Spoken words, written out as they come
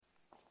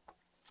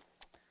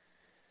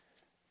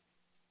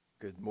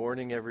Good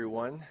morning,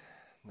 everyone.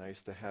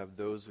 Nice to have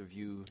those of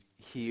you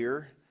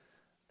here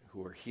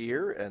who are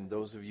here and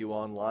those of you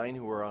online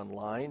who are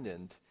online.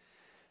 And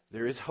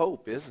there is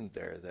hope, isn't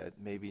there, that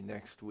maybe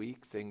next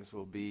week things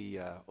will be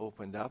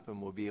opened up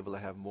and we'll be able to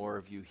have more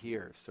of you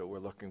here. So we're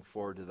looking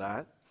forward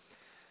to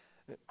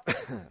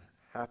that.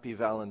 Happy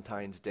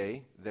Valentine's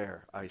Day.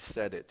 There, I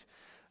said it.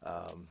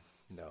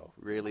 No,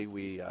 really,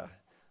 we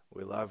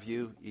love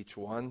you, each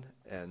one,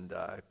 and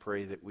I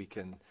pray that we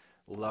can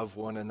love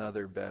one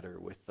another better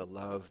with the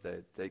love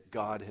that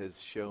God has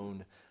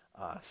shown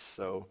us.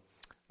 So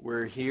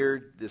we're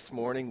here this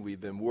morning.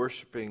 We've been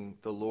worshiping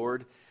the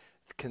Lord,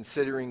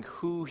 considering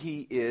who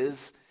He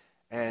is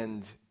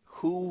and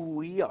who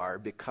we are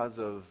because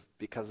of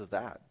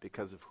that,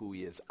 because of who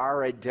He is.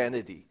 Our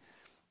identity.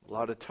 A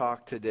lot of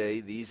talk today,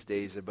 these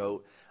days,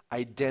 about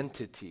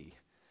identity.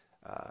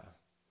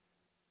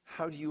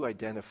 How do you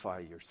identify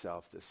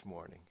yourself this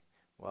morning?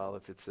 Well,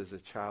 if it's as a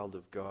child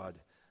of God,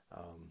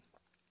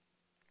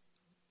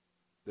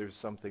 there's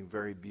something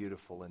very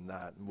beautiful in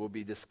that. And we'll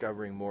be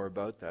discovering more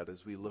about that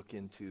as we look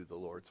into the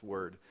Lord's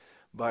Word.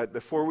 But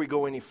before we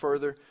go any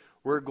further,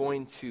 we're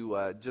going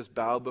to just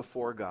bow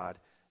before God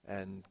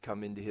and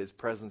come into His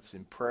presence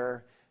in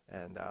prayer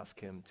and ask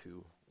Him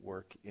to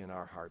work in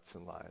our hearts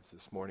and lives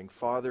this morning.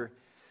 Father,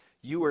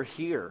 You are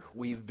here.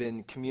 We've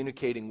been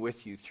communicating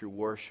with You through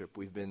worship.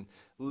 We've been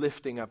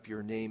lifting up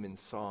Your name in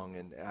song.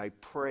 And I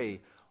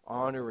pray,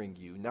 honoring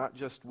You, not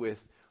just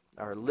with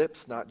our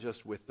lips, not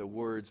just with the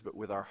words, but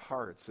with our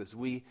hearts as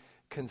we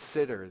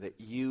consider that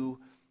You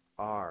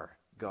are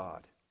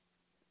God.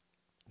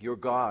 You're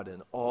God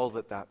and all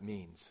that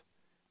means.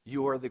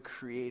 You are the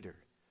Creator.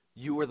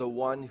 You are the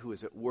one who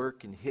is at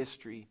work in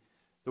history,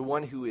 the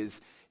one who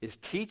is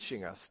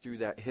teaching us through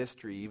that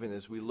history, even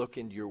as we look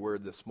into Your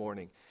Word this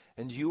morning.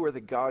 And You are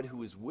the God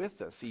who is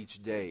with us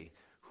each day,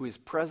 who is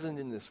present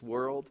in this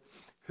world,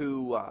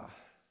 who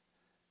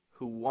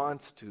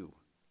wants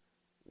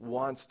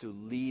to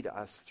lead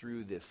us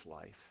through this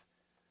life,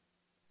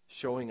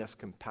 showing us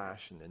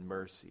compassion and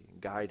mercy, and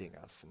guiding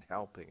us and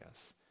helping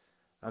us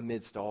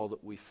amidst all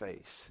that we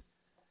face,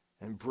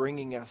 and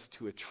bringing us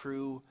to a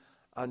true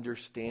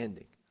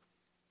understanding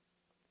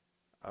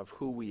of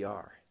who we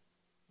are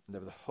and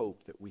of the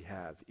hope that we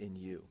have in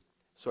You.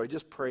 So I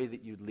just pray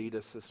that You'd lead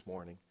us this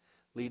morning,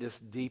 lead us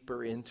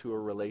deeper into a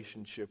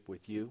relationship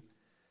with You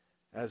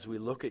as we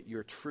look at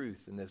Your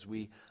truth and as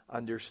we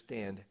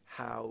understand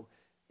how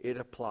it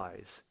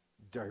applies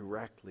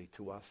directly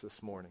to us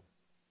this morning.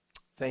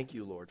 Thank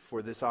You, Lord,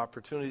 for this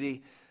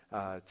opportunity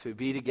to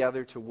be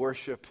together, to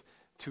worship,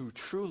 to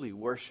truly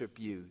worship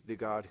You, the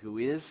God who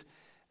is.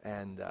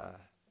 And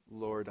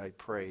Lord, I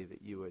pray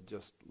that You would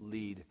just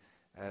lead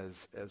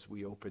as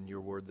we open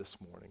Your Word this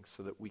morning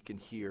so that we can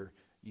hear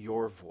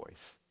Your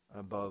voice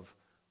above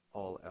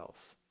all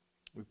else.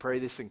 We pray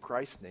this in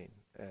Christ's name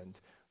and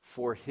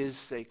for His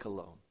sake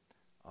alone.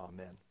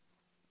 Amen.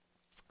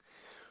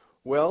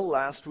 Well,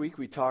 last week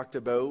we talked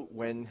about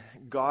when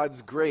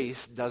God's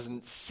grace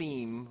doesn't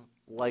seem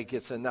like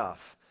it's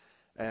enough.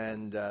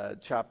 And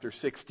chapter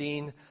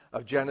 16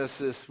 of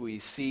Genesis, we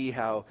see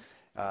how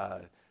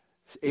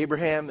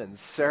Abraham and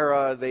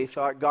Sarah, they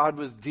thought God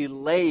was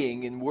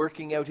delaying in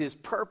working out His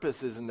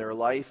purposes in their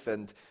life.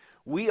 And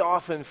we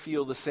often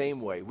feel the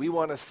same way. We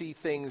want to see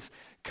things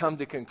come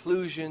to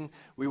conclusion.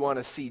 We want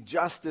to see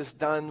justice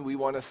done. We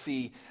want to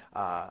see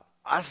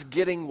us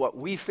getting what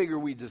we figure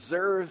we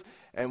deserve.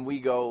 And we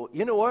go,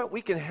 you know what,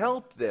 we can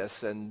help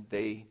this. And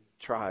they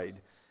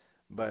tried.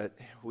 But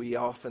we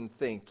often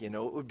think, it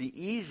would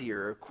be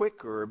easier or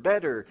quicker or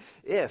better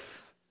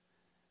if.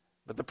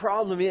 But the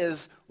problem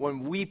is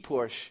when we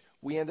push,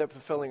 we end up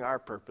fulfilling our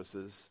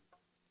purposes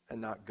and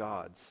not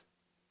God's.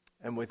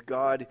 And with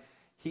God,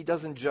 He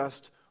doesn't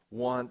just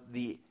want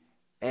the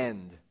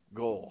end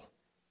goal.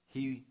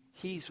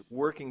 He's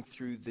working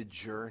through the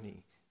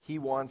journey. He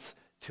wants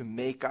to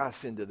make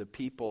us into the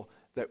people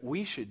that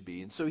we should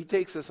be. And so He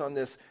takes us on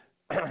this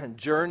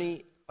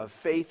journey of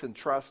faith and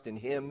trust in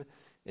Him,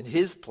 in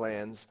His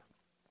plans,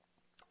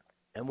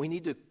 and we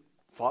need to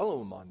follow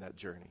Him on that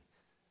journey.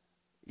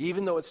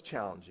 Even though it's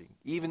challenging,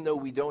 even though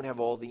we don't have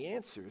all the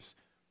answers,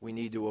 we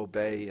need to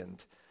obey.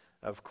 And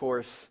of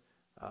course,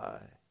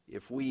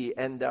 if we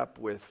end up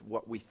with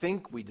what we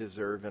think we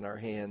deserve in our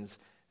hands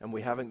and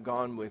we haven't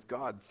gone with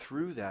God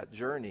through that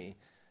journey,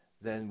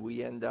 then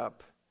we end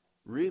up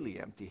really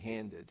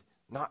empty-handed,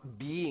 not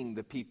being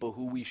the people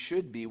who we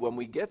should be when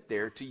we get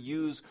there to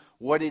use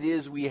what it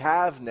is we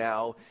have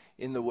now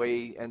in the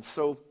way. And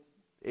so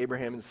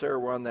Abraham and Sarah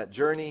were on that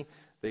journey.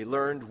 They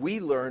learned, we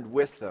learned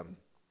with them.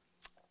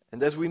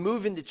 And as we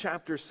move into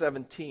chapter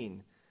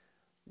 17,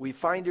 we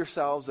find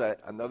ourselves at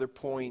another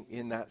point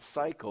in that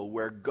cycle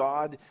where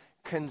God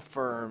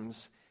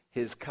confirms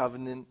His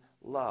covenant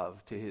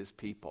love to His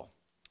people.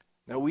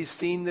 Now we've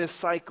seen this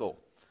cycle,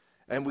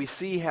 and we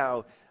see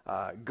how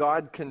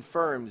God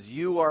confirms,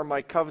 you are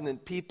my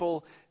covenant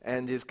people,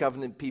 and His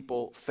covenant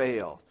people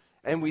fail.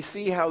 And we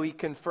see how He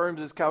confirms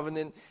His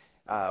covenant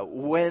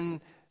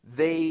when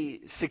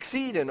they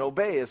succeed and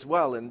obey as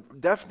well. And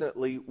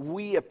definitely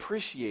we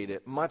appreciate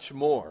it much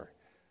more.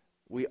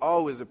 We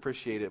always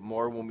appreciate it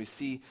more when we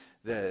see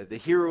the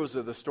heroes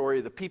of the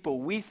story, the people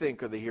we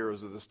think are the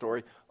heroes of the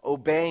story,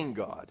 obeying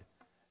God.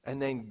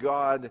 And then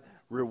God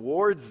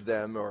rewards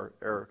them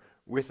or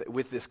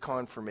with this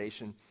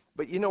confirmation.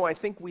 But I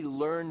think we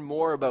learn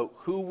more about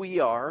who we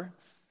are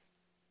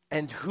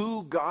and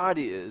who God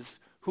is,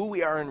 who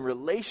we are in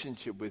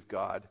relationship with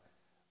God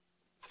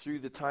through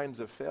the times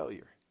of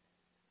failure.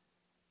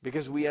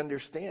 Because we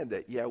understand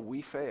that,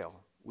 we fail,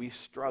 we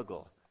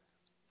struggle,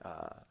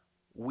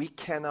 we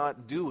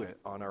cannot do it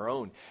on our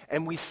own.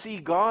 And we see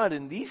God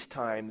in these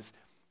times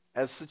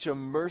as such a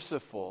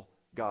merciful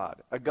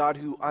God, a God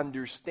who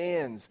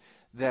understands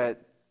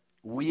that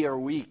we are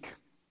weak,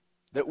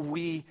 that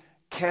we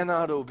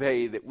cannot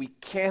obey, that we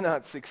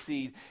cannot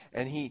succeed.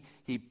 And he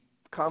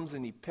comes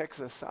and he picks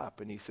us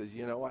up and he says,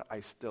 you know what, I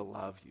still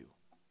love you.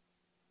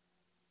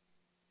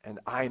 And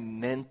I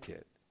meant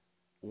it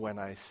when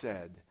I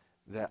said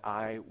that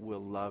I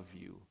will love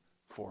you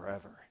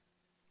forever.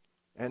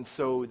 And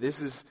so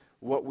this is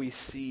what we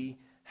see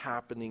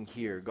happening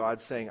here.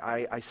 God saying,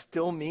 I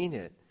still mean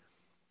it.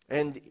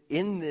 And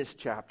in this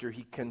chapter,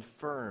 he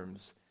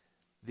confirms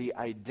the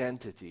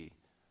identity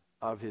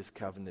of his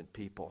covenant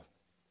people.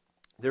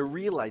 Their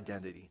real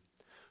identity.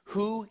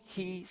 Who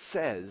he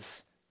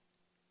says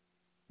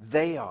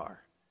they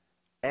are,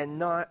 and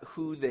not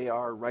who they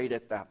are right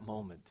at that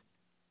moment.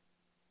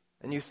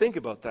 And you think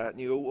about that, and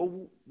you go,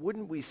 well,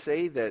 wouldn't we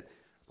say that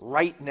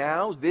right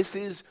now this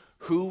is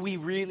who we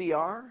really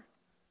are?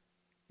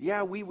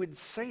 Yeah, we would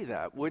say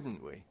that,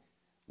 wouldn't we?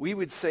 We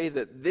would say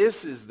that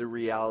this is the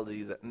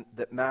reality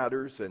that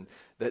matters, and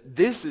that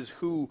this is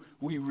who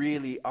we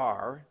really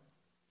are.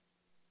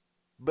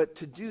 But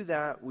to do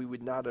that, we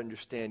would not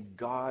understand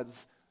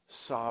God's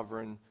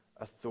sovereign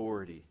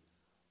authority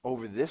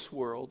over this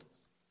world,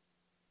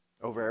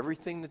 over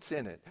everything that's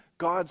in it.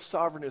 God's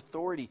sovereign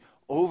authority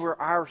over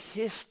our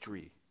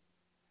history.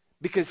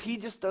 Because he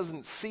just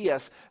doesn't see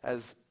us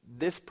as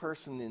this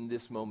person in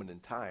this moment in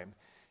time.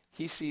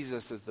 He sees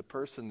us as the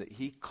person that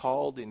he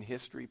called in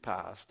history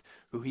past,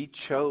 who he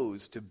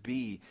chose to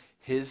be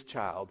his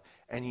child.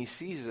 And he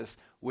sees us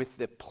with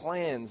the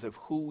plans of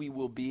who we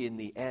will be in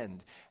the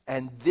end.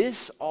 And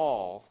this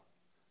all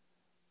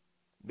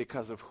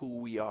because of who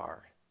we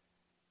are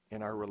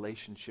in our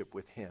relationship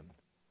with him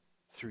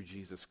through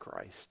Jesus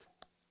Christ.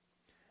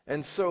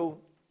 And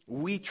so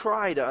we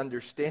try to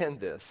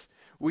understand this.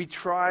 We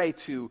try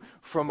to,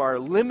 from our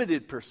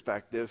limited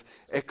perspective,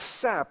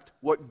 accept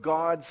what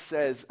God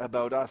says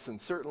about us.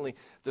 And certainly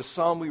the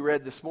psalm we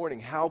read this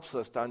morning helps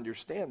us to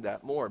understand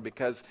that more,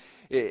 because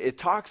it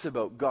talks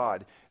about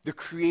God, the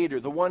Creator,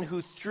 the one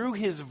who through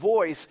his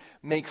voice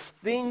makes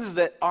things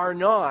that are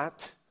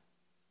not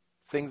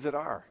things that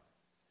are.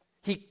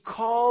 He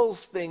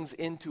calls things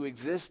into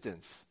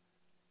existence.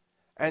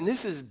 And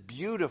this is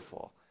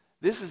beautiful.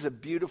 This is a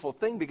beautiful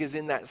thing, because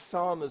in that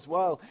psalm as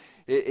well,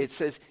 it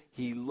says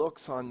he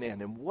looks on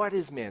man. And what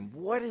is man?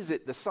 What is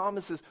it? The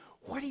psalmist says,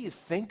 what do you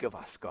think of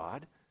us,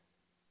 God?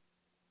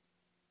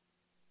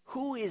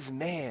 Who is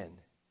man?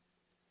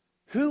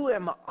 Who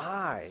am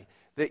I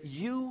that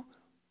you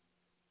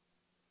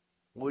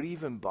would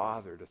even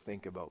bother to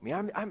think about me?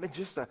 I'm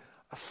just a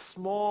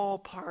small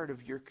part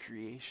of your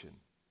creation.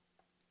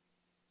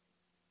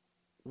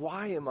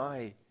 Why am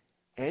I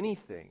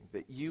anything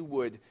that you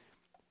would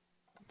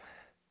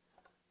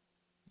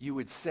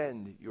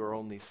send your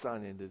only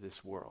son into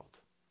this world?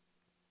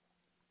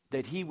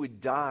 That he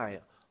would die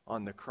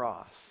on the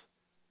cross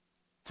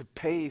to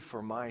pay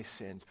for my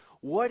sins.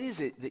 What is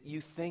it that you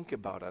think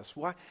about us?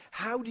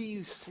 How do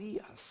you see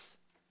us?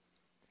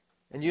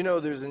 And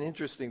there's an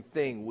interesting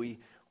thing.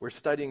 We're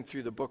studying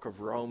through the book of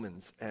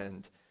Romans,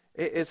 and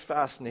it's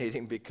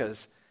fascinating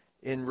because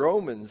in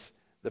Romans,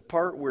 the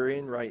part we're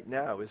in right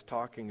now is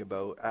talking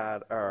about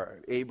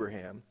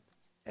Abraham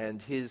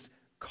and his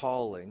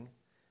calling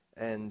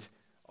and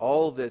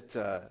all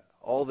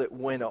that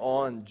went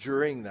on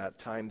during that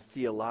time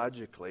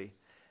theologically.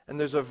 And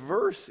there's a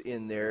verse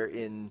in there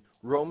in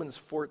Romans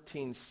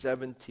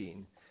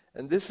 14:17,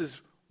 and this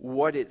is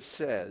what it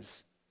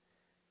says.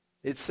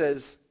 It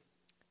says,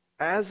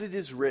 as it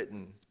is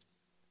written,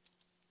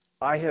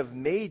 I have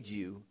made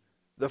you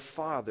the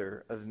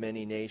father of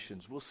many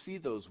nations. We'll see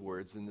those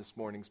words in this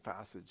morning's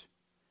passage.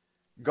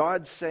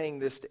 God saying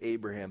this to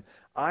Abraham,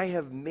 I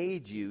have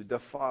made you the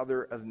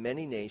father of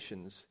many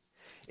nations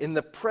in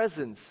the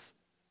presence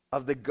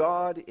of the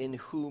God in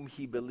whom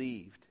he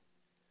believed,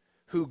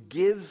 who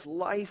gives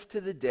life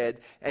to the dead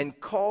and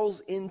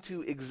calls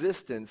into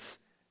existence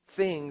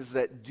things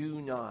that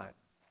do not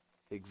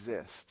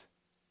exist.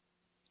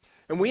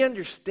 And we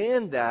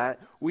understand that,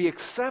 we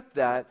accept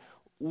that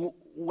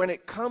when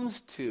it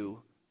comes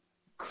to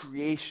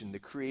creation, the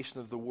creation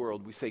of the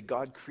world. We say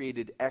God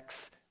created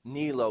ex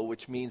nihilo,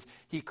 which means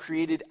he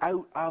created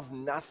out of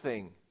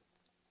nothing.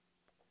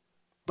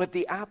 But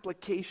the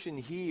application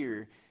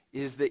here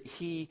is that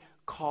he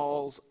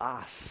calls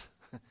us.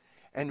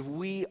 And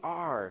we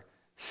are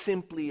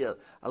simply a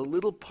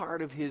little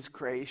part of his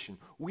creation.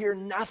 We are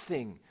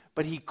nothing,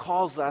 but he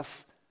calls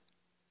us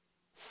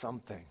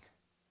something.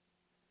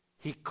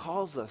 He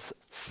calls us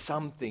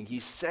something. He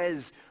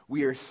says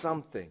we are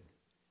something.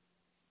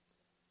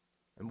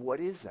 And what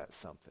is that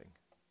something?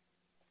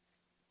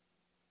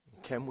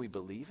 Can we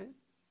believe it?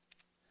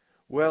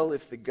 Well,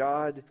 if the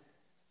God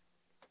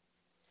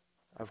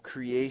of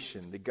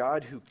creation, the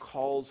God who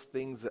calls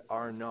things that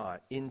are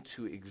not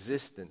into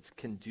existence,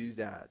 can do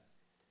that,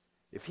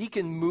 if he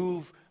can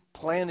move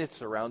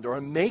planets around or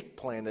make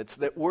planets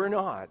that we're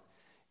not,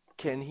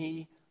 can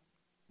he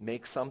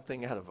make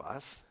something out of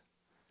us?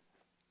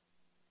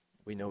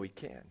 We know he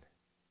can.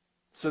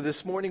 So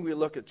this morning we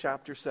look at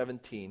chapter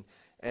 17,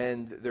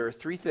 and there are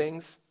three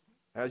things,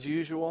 as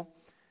usual.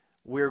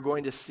 We're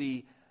going to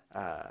see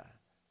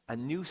a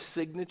new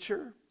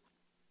signature,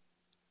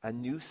 a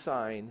new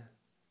sign,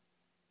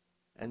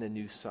 and a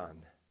new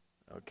son.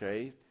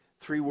 Okay?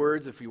 3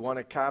 words, if you want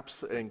to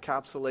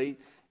encapsulate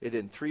it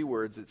in 3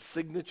 words, it's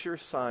signature,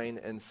 sign,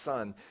 and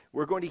son.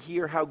 We're going to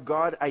hear how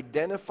God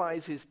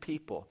identifies his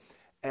people,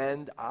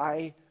 and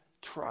I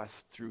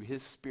trust through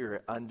his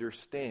Spirit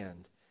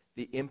understand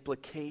the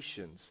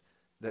implications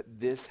that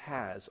this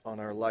has on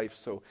our life.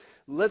 So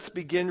let's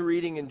begin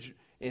reading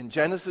in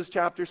Genesis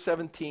chapter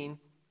 17.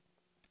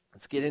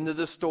 Let's get into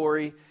the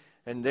story.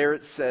 And there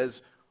it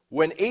says,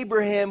 when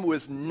Abraham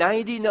was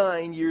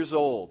 99 years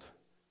old,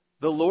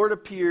 the Lord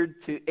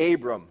appeared to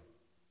Abram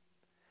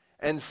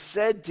and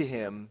said to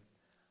him,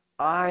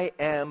 I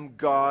am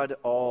God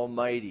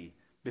Almighty.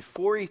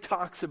 Before he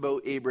talks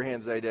about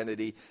Abraham's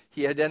identity,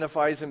 he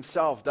identifies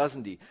himself,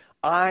 doesn't he?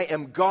 I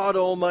am God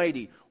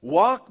Almighty.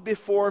 Walk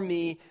before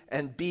me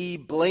and be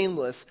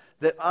blameless,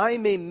 that I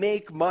may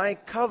make my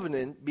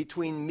covenant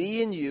between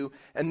me and you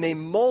and may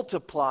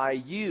multiply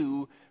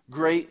you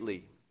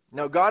greatly.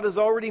 Now, God has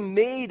already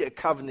made a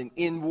covenant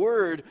in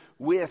word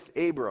with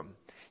Abram.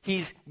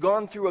 He's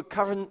gone through a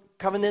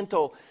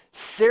covenantal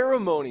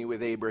ceremony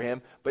with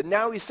Abraham, but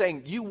now he's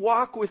saying, you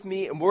walk with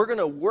me and we're going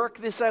to work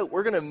this out.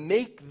 We're going to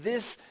make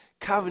this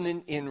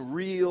covenant in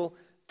real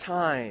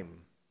time.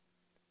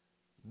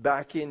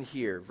 Back in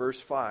here, verse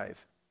 5.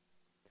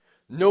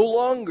 No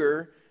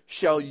longer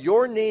shall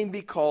your name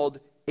be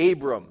called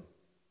Abram,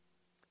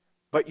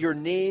 but your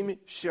name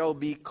shall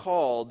be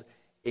called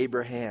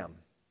Abraham.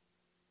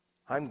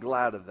 I'm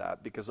glad of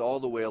that, because all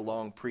the way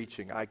along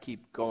preaching, I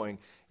keep going,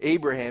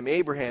 Abraham,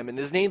 Abraham, and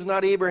his name's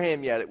not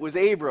Abraham yet. It was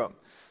Abram.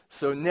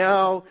 So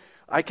now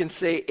I can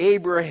say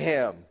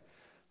Abraham.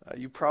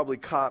 You probably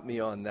caught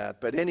me on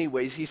that. But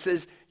anyways, he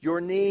says,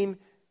 your name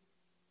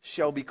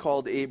shall be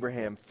called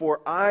Abraham, for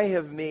I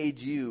have made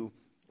you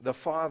the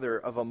father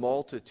of a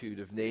multitude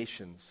of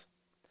nations.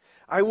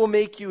 I will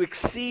make you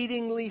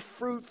exceedingly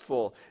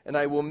fruitful, and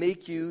I will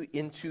make you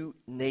into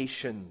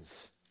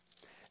nations.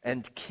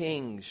 And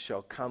kings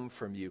shall come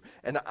from you.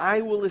 And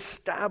I will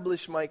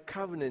establish my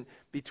covenant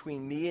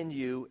between me and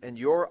you and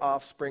your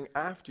offspring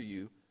after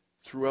you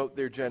throughout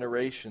their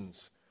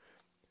generations,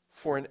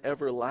 for an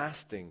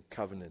everlasting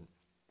covenant,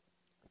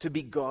 to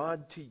be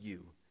God to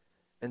you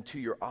and to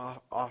your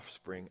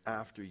offspring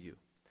after you.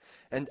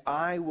 And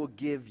I will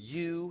give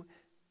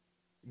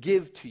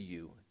to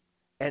you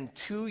and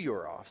to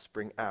your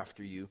offspring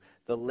after you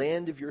the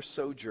land of your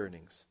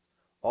sojournings,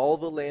 all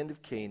the land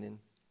of Canaan,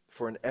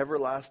 for an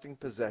everlasting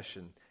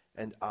possession,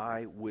 and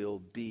I will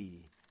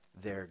be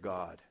their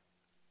God.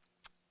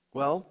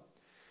 Well,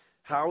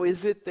 how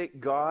is it that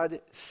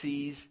God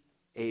sees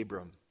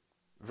Abram?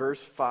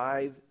 Verse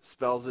 5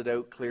 spells it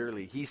out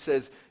clearly. He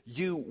says,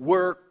 you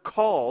were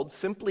called,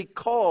 simply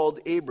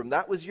called Abram.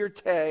 That was your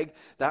tag,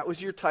 that was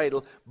your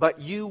title,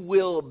 but you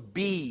will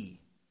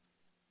be.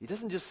 He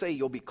doesn't just say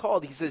you'll be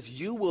called, he says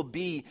you will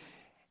be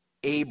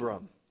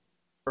Abram,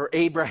 or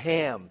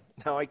Abraham.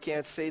 Now I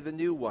can't say the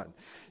new one.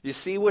 You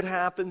see what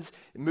happens?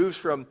 It moves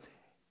from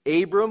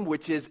Abram,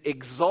 which is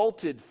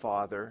exalted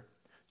father,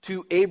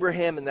 to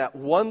Abraham, and that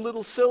one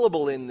little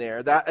syllable in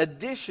there, that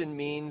addition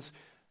means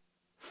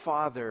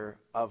father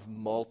of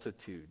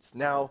multitudes.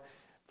 Now,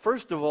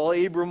 first of all,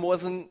 Abram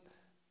wasn't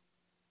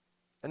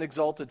an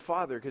exalted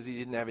father because he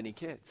didn't have any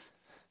kids.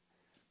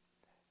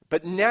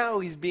 But now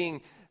he's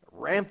being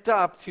ramped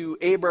up to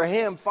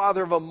Abraham,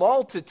 father of a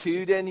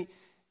multitude, and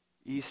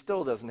he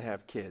still doesn't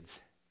have kids.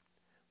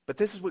 But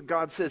this is what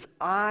God says,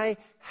 I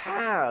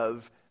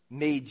have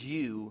made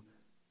you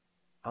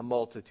a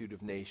multitude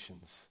of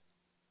nations.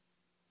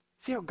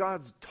 See how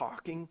God's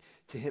talking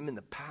to him in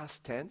the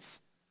past tense?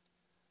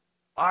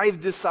 I've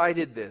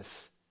decided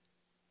this.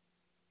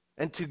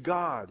 And to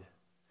God,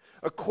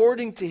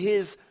 according to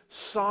his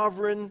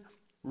sovereign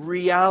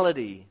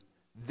reality,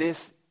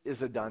 this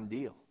is a done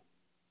deal.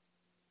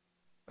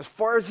 As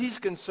far as he's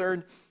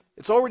concerned,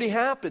 it's already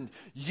happened.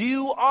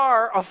 You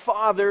are a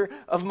father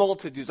of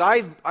multitudes.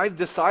 I've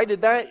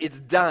decided that. It's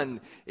done.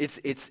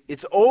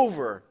 It's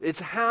over. It's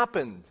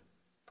happened.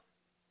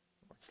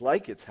 It's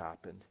like it's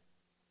happened.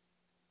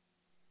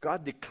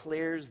 God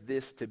declares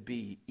this to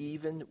be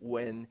even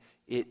when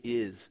it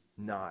is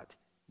not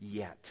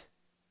yet.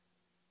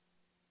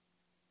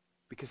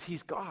 Because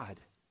he's God.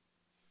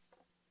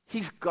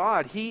 He's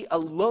God. He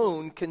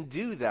alone can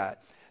do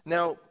that.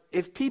 Now,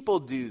 if people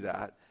do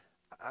that,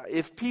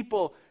 if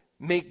people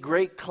make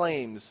great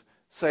claims,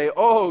 say,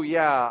 oh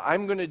yeah,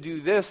 I'm going to do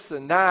this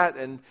and that,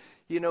 and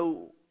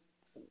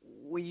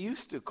we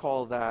used to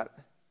call that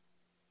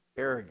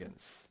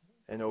arrogance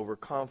and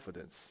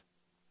overconfidence.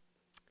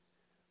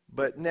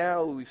 But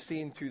now we've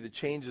seen through the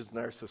changes in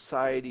our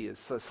society, as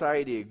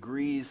society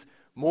agrees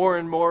more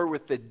and more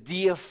with the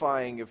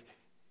deifying of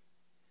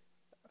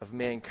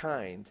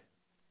mankind,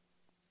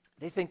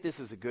 they think this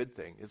is a good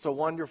thing. It's a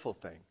wonderful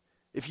thing.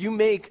 If you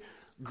make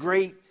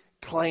great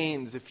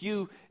claims, if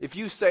you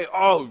say,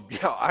 oh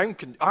yeah,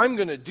 I'm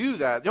going to do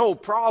that, no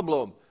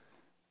problem,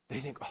 they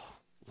think, oh,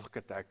 look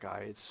at that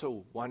guy, it's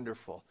so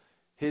wonderful.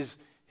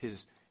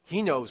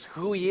 He knows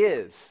who he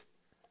is.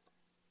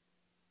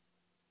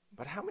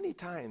 But how many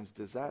times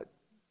does that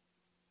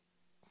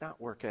not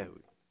work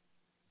out?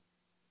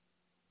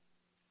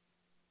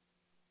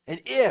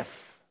 And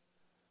if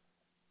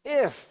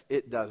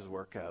it does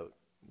work out,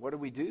 what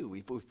do?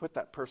 We put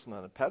that person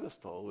on a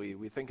pedestal.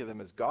 We think of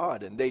them as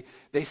God. And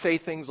they say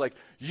things like,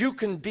 you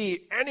can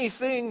be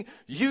anything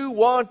you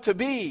want to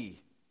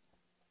be.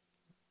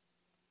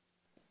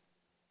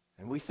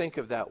 And we think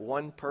of that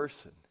one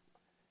person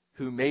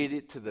who made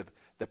it to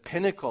the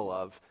pinnacle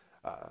of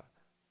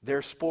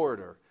their sport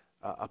or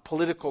a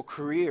political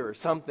career or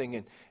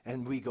something,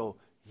 and we go,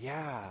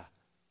 yeah,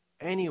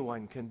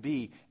 anyone can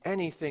be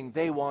anything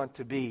they want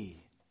to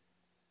be.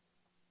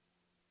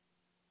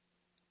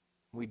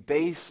 We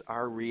base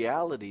our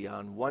reality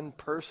on one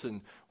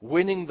person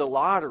winning the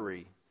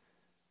lottery,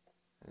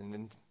 and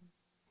then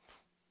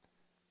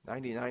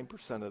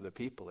 99% of the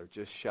people are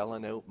just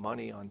shelling out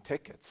money on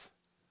tickets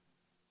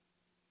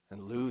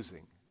and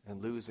losing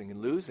and losing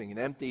and losing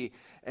and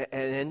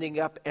ending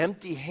up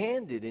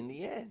empty-handed in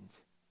the end.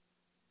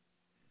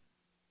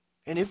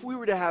 And if we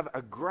were to have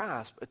a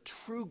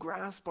true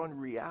grasp on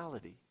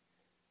reality,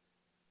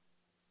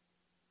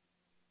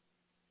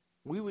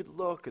 we would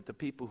look at the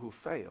people who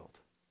failed,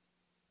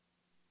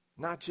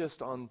 not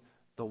just on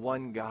the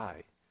one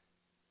guy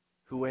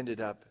who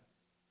ended up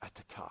at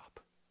the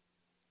top.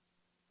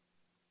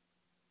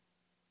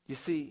 You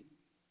see,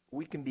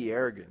 we can be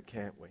arrogant,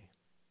 can't we?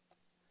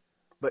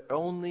 But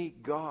only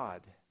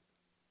God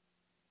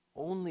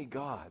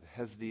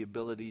has the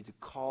ability to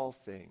call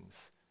things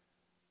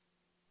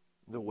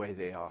the way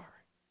they are,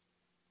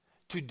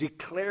 to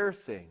declare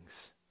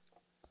things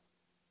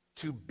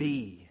to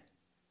be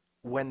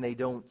when they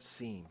don't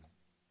seem.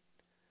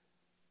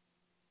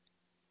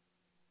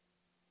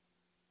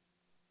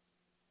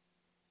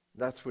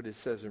 That's what it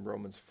says in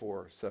Romans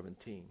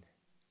 4:17.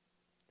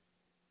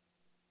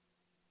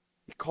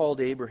 He called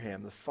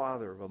Abraham the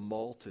father of a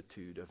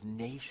multitude of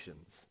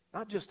nations,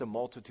 not just a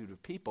multitude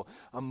of people,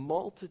 a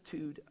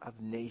multitude of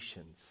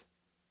nations.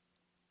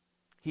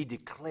 He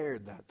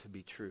declared that to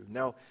be true.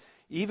 Now,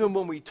 even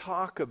when we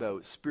talk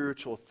about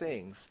spiritual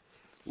things,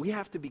 we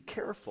have to be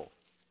careful.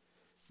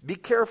 Be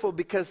careful,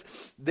 because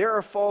there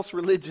are false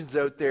religions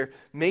out there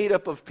made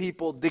up of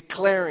people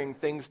declaring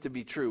things to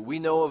be true. We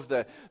know of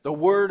the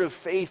word of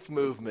faith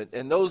movement,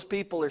 and those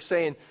people are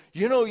saying,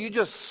 you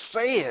just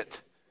say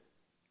it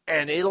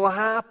and it'll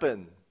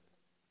happen.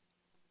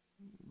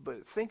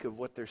 But think of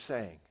what they're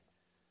saying.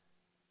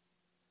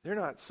 They're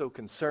not so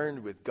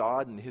concerned with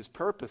God and his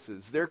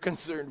purposes. They're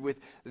concerned with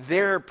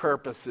their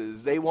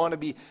purposes. They want to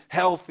be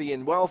healthy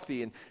and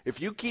wealthy. And if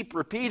you keep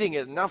repeating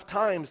it enough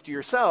times to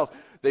yourself,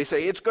 they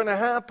say it's going to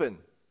happen.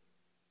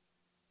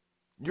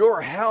 Your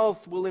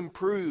health will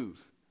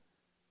improve.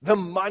 The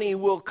money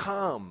will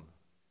come.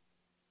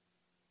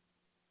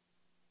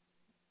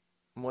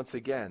 And once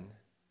again,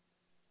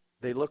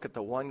 they look at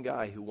the one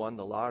guy who won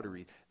the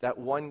lottery, that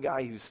one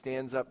guy who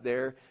stands up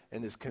there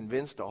and has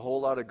convinced a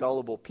whole lot of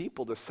gullible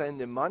people to send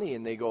him money,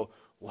 and they go,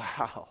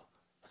 wow,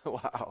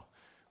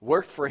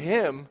 worked for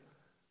him.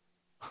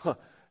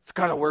 It's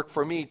got to work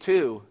for me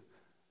too.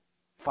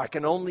 If I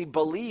can only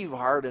believe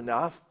hard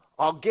enough,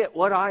 I'll get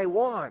what I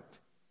want.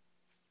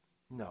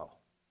 No.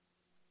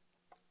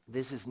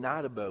 This is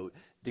not about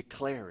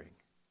declaring,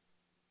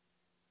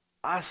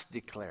 us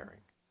declaring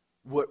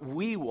what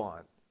we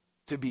want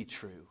to be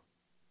true.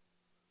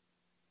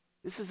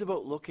 This is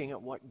about looking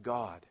at what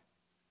God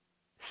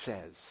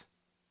says.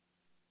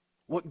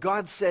 What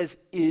God says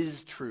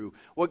is true.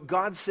 What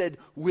God said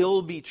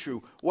will be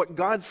true. What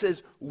God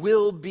says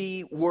will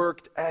be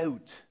worked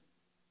out.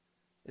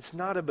 It's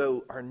not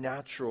about our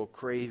natural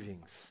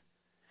cravings.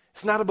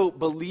 It's not about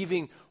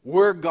believing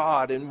we're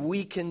God and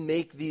we can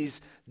make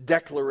these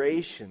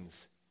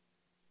declarations.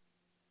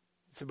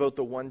 It's about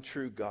the one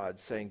true God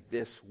saying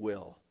this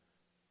will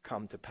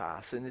come to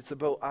pass. And it's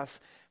about us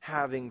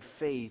having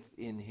faith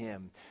in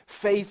him.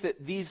 Faith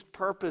that these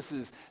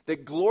purposes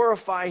that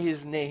glorify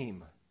his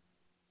name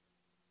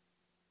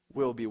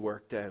will be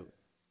worked out.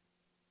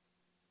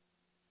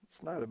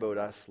 It's not about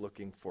us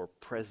looking for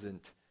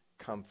present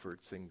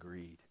comforts and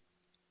greed.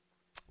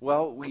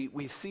 Well,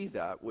 we see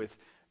that with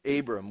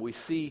Abram.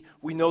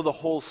 We know the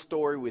whole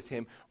story with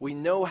him. We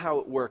know how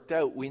it worked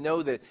out. We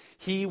know that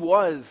he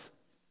was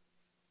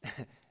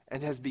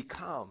and has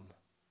become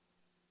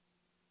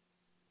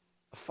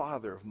a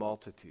father of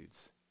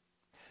multitudes.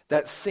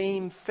 That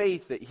same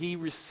faith that he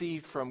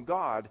received from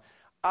God,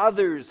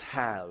 others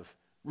have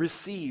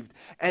received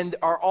and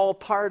are all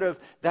part of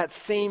that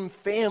same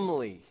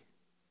family.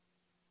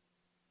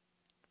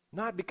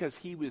 Not because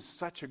he was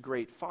such a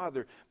great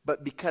father,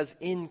 but because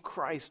in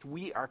Christ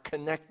we are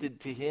connected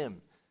to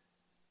him.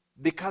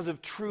 Because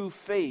of true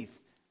faith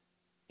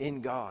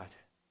in God.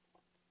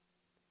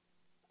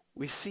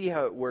 We see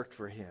how it worked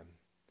for him.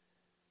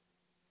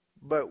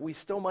 But we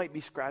still might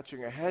be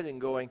scratching our head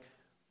and going,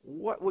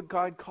 what would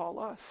God call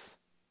us?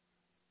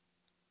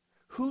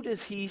 Who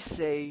does he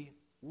say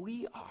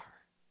we are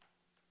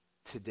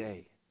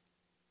today?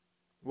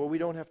 Well, we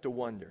don't have to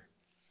wonder.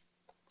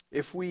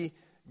 If we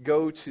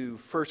go to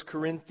 1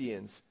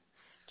 Corinthians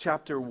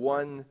chapter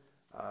 1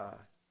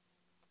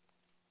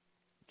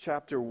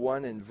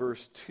 and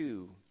verse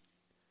 2,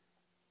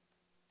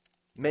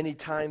 many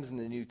times in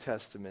the New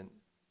Testament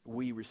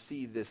we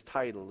receive this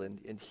title,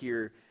 and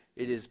here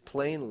it is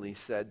plainly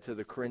said to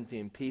the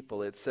Corinthian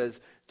people. It says,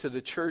 to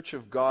the church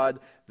of God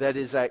that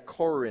is at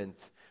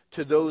Corinth,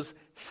 to those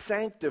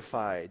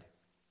sanctified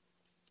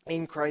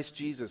in Christ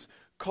Jesus,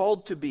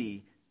 called to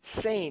be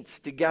saints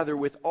together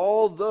with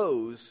all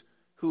those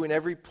who in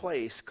every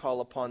place call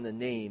upon the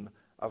name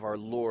of our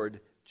Lord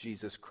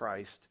Jesus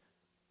Christ,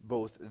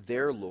 both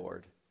their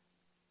Lord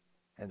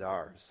and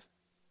ours.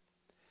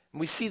 And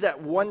we see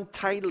that one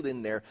title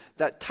in there,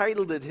 that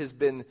title that has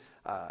been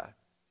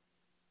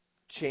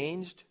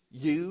changed,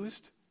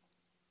 used,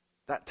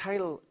 that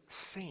title,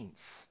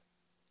 saints.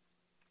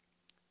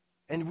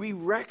 And we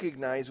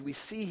recognize, we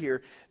see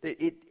here,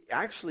 that it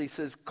actually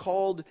says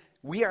called,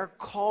 we are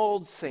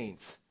called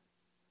saints.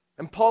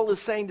 And Paul is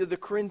saying to the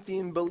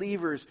Corinthian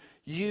believers,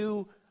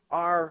 you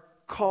are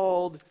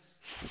called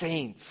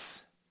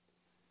saints.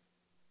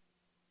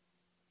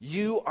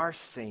 You are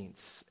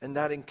saints. And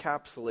that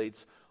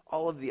encapsulates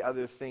all of the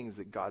other things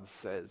that God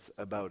says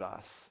about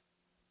us.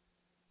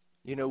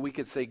 You know, we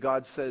could say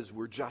God says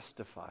we're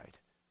justified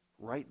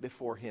right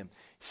before him.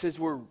 He says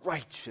we're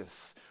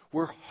righteous,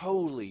 we're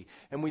holy.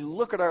 And we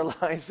look at our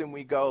lives and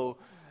we go,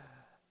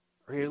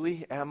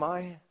 really, am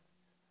I?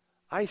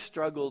 I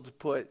struggle to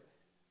put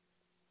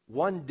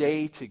one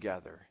day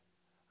together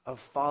of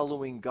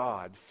following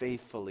God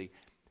faithfully.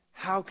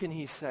 How can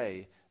he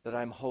say that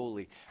I'm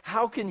holy?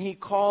 How can he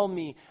call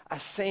me a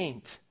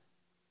saint?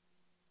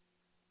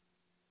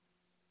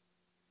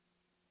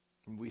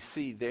 And we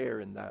see there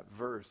in that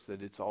verse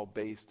that it's all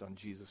based on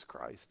Jesus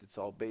Christ. It's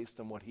all based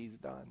on what he's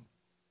done.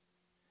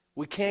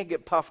 We can't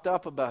get puffed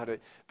up about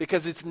it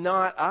because it's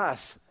not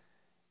us.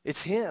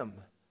 It's him.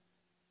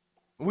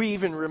 We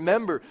even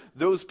remember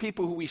those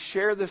people who we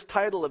share this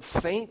title of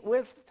saint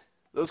with,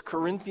 those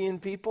Corinthian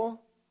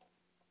people.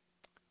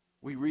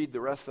 We read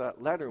the rest of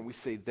that letter and we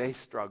say they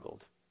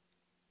struggled.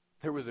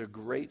 There was a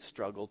great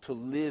struggle to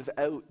live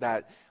out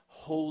that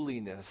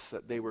holiness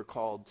that they were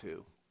called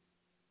to.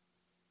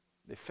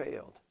 They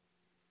failed.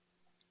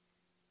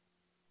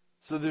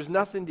 So there's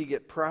nothing to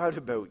get proud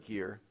about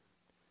here.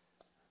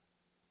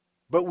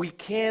 But we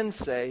can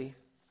say,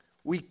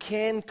 we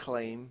can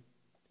claim,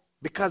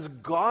 because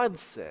God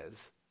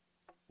says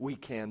we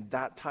can,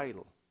 that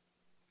title.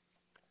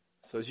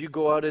 So as you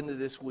go out into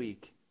this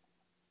week,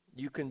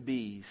 you can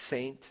be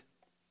saint,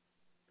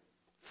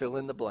 fill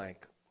in the blank,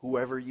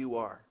 whoever you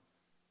are.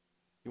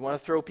 You want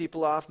to throw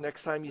people off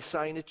next time you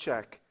sign a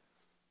check,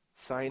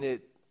 sign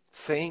it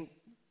Saint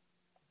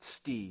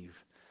Steve,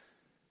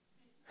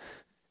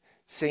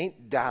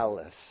 Saint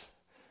Dallas.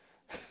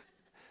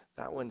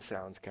 That one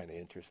sounds kind of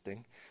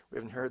interesting. We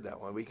haven't heard that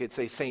one. We could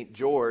say Saint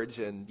George,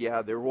 and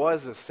yeah, there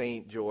was a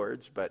Saint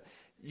George, but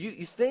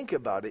you think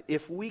about it.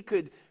 If we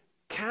could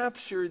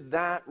capture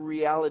that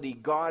reality,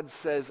 God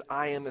says,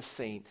 I am a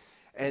saint,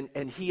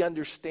 and he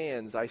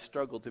understands I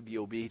struggle to be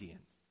obedient.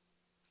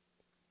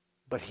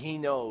 But he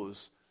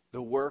knows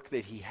the work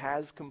that he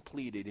has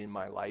completed in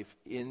my life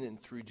in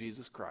and through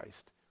Jesus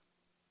Christ.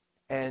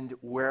 And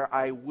where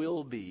I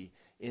will be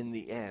in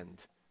the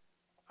end,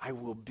 I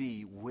will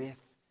be with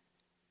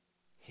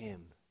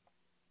him.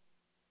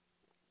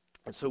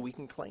 And so we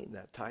can claim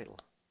that title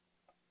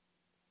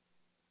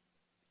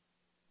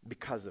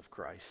because of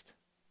Christ.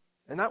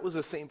 And that was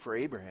the same for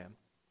Abraham.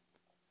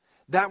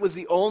 That was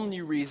the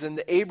only reason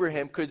that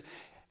Abraham could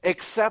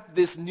accept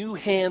this new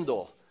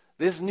handle,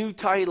 this new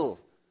title,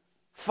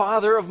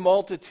 Father of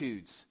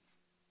multitudes,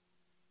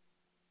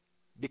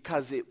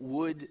 because it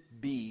would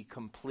be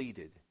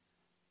completed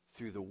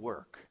through the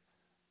work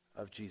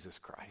of Jesus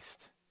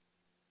Christ.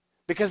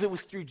 Because it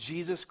was through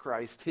Jesus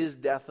Christ, his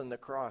death on the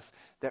cross,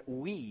 that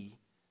we,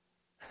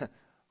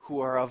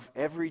 who are of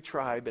every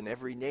tribe and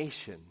every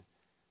nation,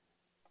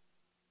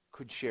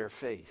 could share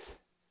faith,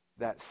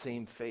 that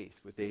same faith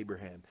with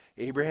Abraham.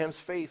 Abraham's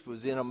faith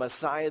was in a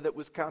Messiah that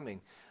was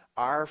coming.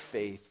 Our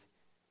faith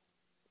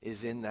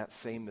is in that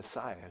same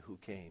Messiah who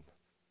came.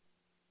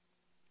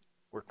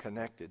 We're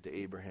connected to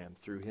Abraham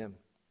through him.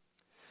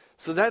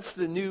 So that's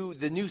the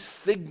new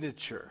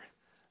signature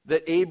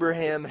that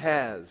Abraham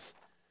has.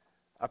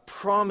 a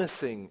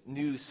promising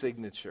new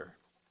signature.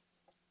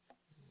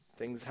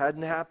 Things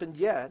hadn't happened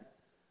yet,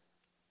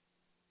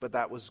 but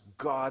that was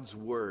God's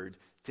word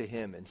to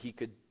him, and he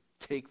could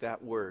take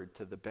that word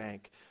to the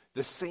bank.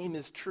 The same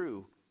is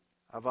true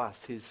of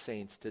us, his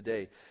saints,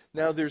 today.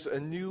 Now there's a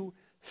new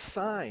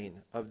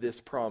sign of this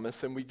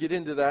promise, and we get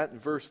into that in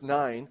verse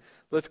 9.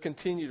 Let's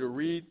continue to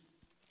read,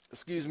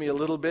 a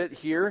little bit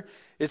here.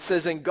 It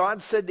says, "And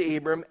God said to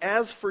Abram,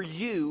 as for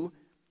you,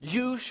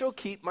 you shall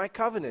keep my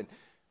covenant."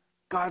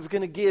 God's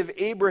going to give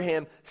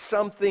Abraham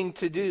something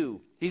to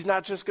do. He's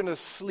not just going to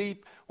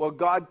sleep while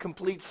God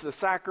completes the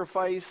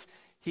sacrifice.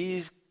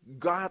 He's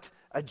got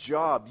a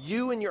job.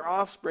 You and your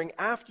offspring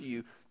after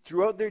you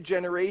throughout their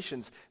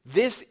generations.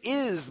 This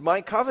is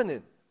my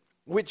covenant,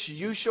 which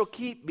you shall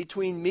keep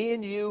between me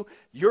and you,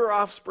 your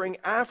offspring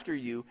after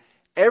you.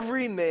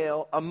 Every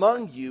male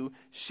among you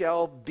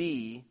shall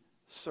be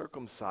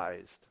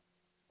circumcised.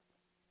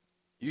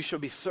 You shall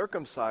be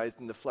circumcised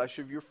in the flesh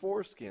of your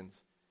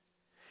foreskins.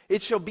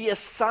 It shall be a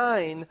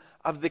sign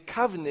of the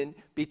covenant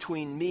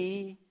between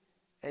me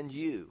and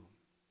you.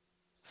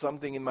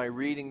 Something in my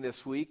reading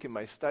this week, in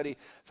my study,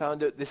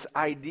 found out this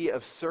idea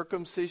of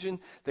circumcision,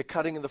 the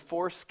cutting of the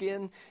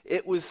foreskin.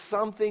 It was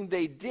something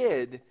they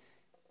did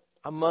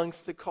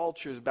amongst the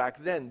cultures back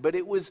then, but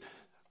it was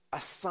a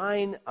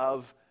sign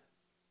of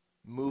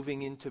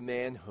moving into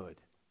manhood.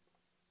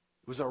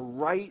 It was a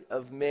rite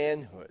of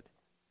manhood.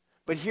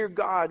 But here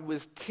God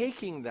was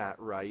taking that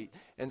right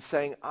and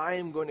saying, I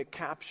am going to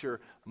capture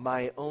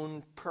my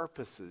own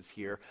purposes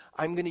here.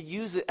 I'm going to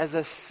use it as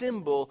a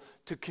symbol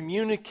to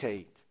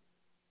communicate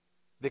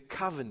the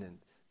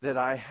covenant that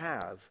I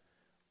have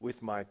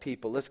with my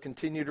people. Let's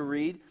continue to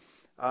read.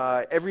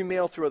 Every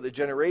male throughout the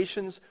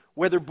generations,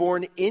 whether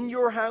born in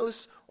your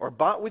house or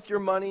bought with your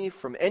money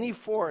from any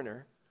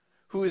foreigner,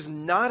 who is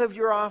not of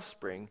your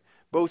offspring,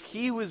 both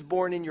he who is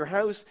born in your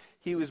house,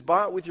 he who is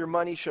bought with your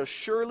money, shall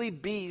surely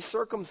be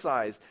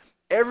circumcised.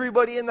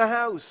 Everybody in the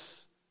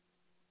house,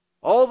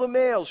 all the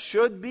males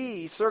should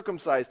be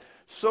circumcised.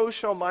 So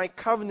shall my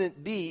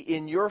covenant be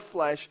in your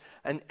flesh,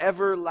 an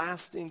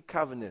everlasting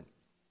covenant.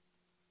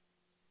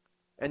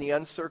 And the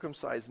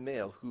uncircumcised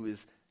male who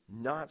is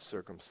not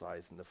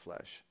circumcised in the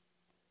flesh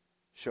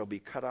shall be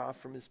cut off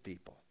from his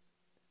people,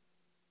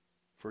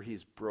 for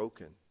he's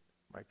broken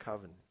my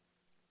covenant.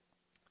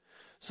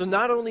 So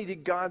not only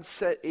did God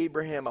set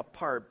Abraham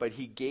apart, but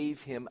he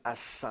gave him a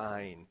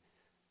sign,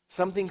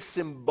 something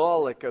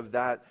symbolic of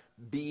that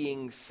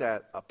being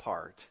set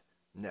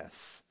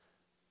apartness.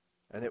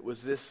 And it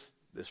was this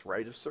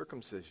rite of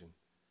circumcision.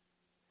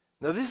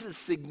 Now this is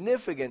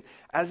significant,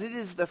 as it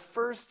is the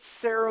first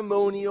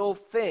ceremonial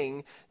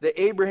thing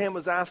that Abraham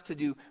was asked to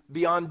do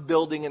beyond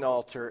building an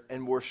altar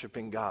and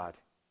worshiping God.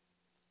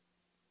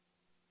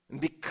 And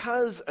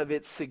because of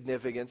its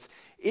significance,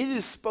 it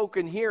is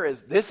spoken here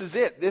as, this is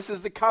it, this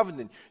is the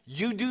covenant.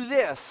 You do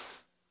this,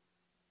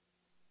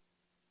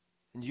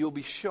 and you'll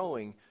be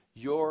showing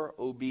your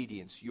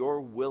obedience,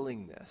 your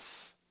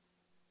willingness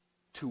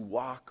to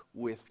walk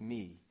with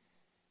me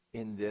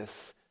in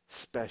this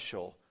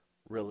special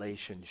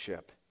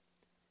relationship.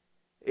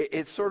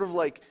 It's sort of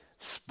like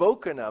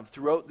spoken of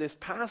throughout this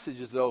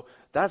passage as though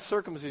that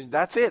circumcision,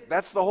 that's it,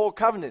 that's the whole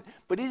covenant.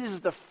 But it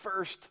is the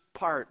first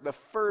part, the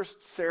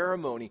first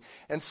ceremony.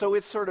 And so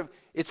it's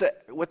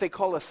what they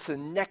call a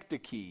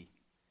synecdoche.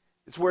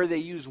 It's where they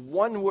use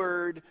one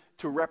word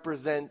to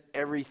represent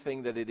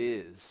everything that it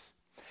is.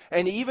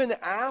 And even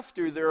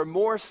after there are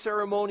more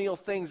ceremonial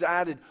things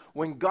added,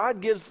 when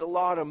God gives the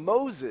law to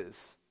Moses,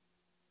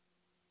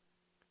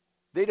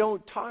 they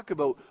don't talk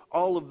about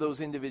all of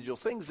those individual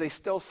things. They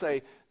still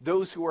say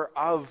those who are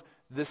of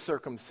the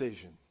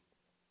circumcision,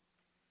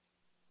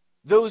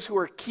 those who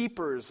are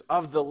keepers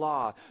of the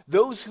law,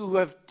 those who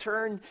have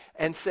turned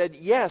and said,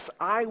 yes,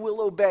 I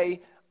will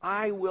obey,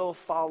 I will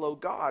follow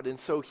God. And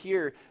so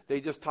here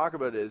they just talk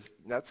about it as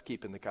that's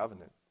keeping the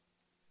covenant.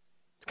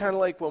 It's kind of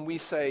like when we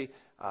say,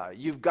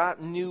 you've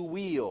got new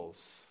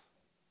wheels.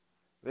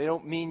 They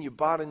don't mean you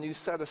bought a new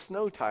set of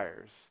snow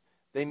tires.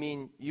 They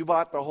mean you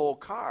bought the whole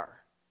car.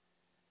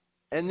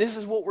 And this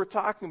is what we're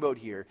talking about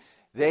here.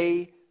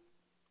 They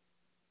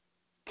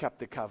kept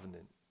the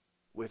covenant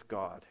with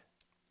God.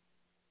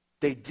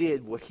 They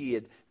did what he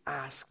had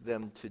asked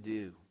them to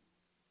do.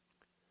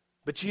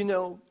 But you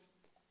know,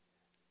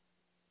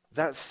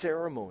 that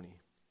ceremony,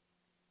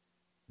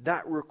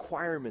 that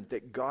requirement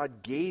that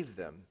God gave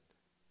them,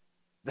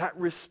 that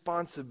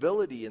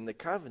responsibility in the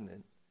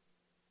covenant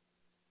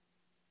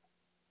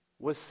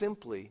was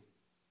simply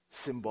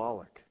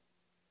symbolic.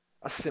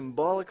 A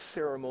symbolic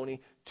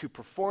ceremony to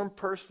perform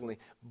personally,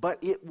 but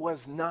it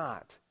was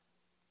not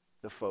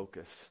the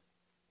focus.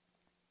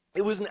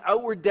 It was an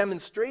outward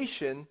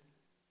demonstration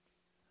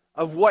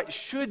of what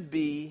should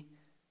be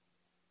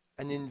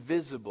an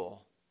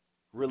invisible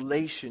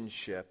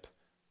relationship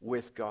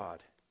with God.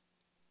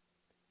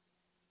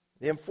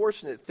 The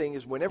unfortunate thing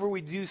is whenever we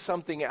do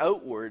something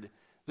outward,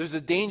 there's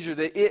a danger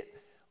that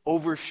it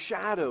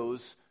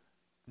overshadows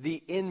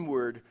the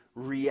inward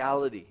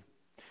reality.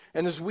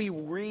 And as we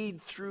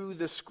read through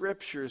the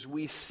scriptures,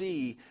 we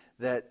see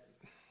that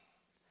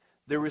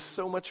there was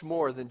so much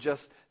more than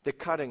just the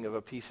cutting of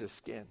a piece of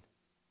skin.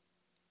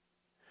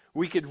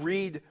 We could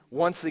read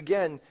once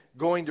again,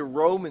 going to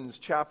Romans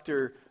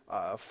chapter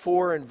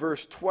 4 and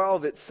verse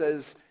 12, it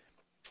says,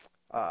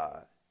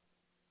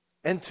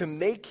 and to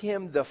make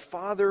him the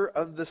father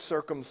of the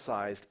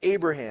circumcised,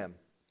 Abraham.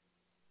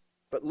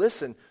 But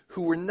listen,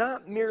 who were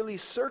not merely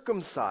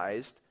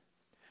circumcised,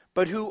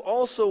 but who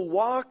also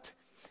walked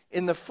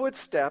in the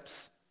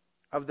footsteps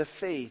of the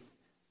faith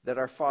that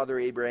our father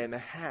Abraham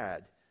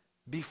had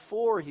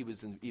before he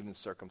was even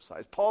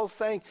circumcised. Paul's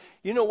saying,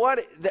 you know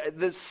what?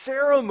 The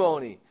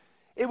ceremony,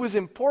 it was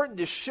important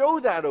to show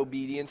that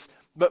obedience,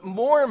 but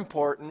more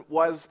important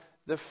was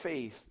the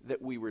faith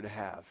that we were to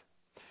have.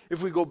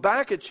 If we go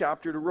back a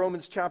chapter to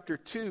Romans chapter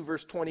 2,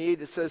 verse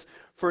 28, it says,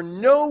 for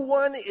no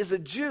one is a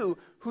Jew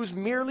who's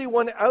merely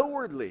one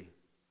outwardly,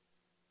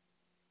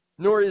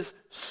 nor is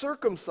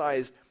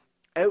circumcised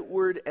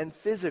outward and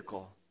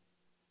physical,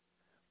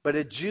 but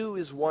a Jew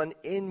is one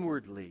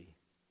inwardly,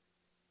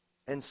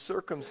 and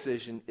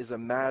circumcision is a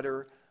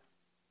matter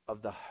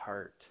of the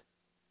heart.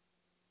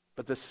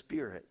 But the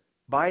Spirit,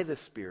 by the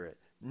Spirit,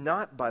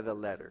 not by the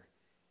letter.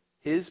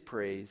 His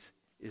praise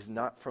is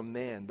not from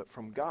man, but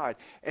from God.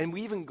 And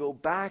we even go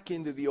back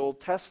into the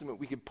Old Testament.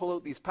 We could pull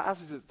out these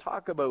passages that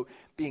talk about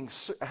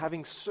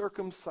having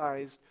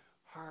circumcised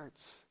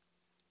hearts.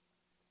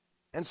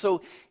 And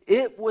so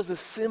it was a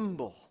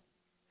symbol.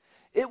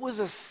 It was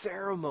a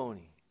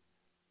ceremony.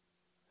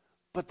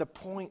 But the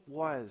point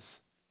was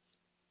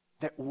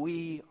that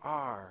we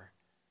are,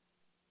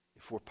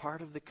 if we're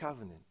part of the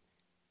covenant,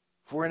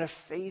 if we're in a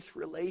faith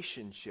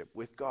relationship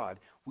with God,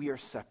 we are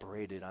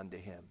separated unto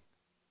him.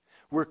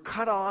 We're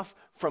cut off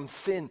from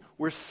sin.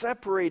 We're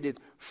separated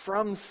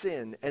from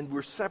sin, and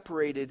we're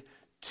separated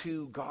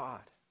to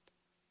God.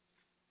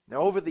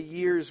 Now, over the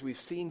years, we've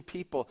seen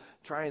people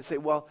try and say,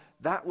 well,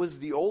 that was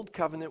the old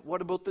covenant.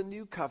 What about the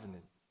new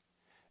covenant?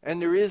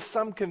 And there is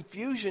some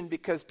confusion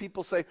because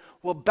people say,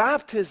 well,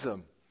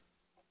 baptism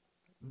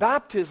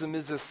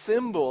is a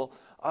symbol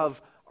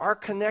of our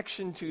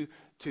connection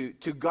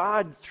to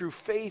God through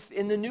faith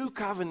in the new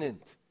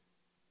covenant.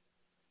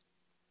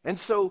 And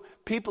so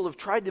people have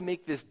tried to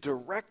make this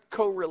direct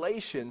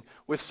correlation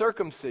with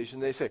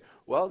circumcision. They say,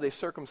 well, they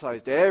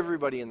circumcised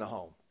everybody in the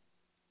home,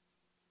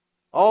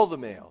 all the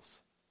males.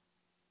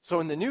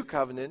 So in the new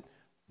covenant,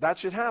 that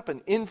should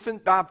happen,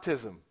 infant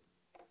baptism.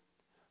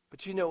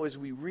 But you know, as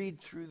we read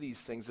through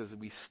these things, as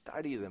we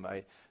study them,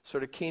 I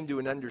sort of came to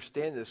an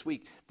understanding this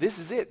week. This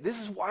is it.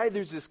 This is why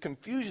there's this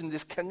confusion,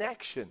 this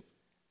connection.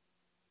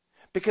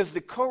 Because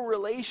the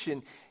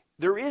correlation,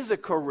 there is a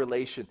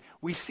correlation.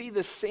 We see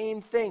the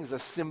same things, a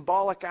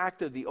symbolic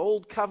act of the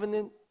old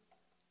covenant,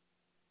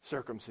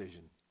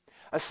 circumcision.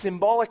 A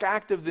symbolic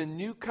act of the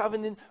new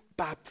covenant,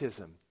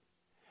 baptism.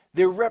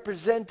 They're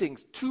representing,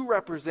 to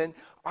represent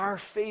our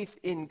faith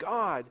in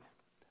God,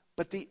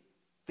 but the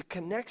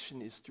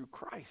connection is through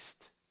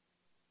Christ.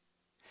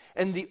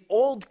 And the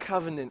old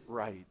covenant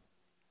rite,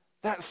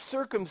 that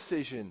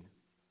circumcision,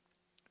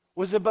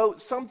 was about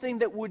something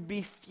that would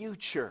be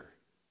future.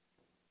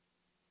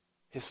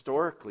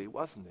 Historically,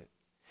 wasn't it?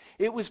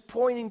 It was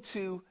pointing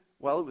to,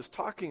 well, it was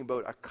talking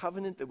about a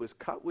covenant that was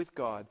cut with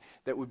God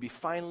that would be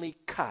finally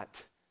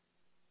cut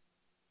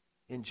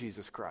in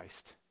Jesus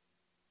Christ.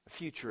 A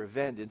future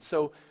event. And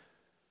so,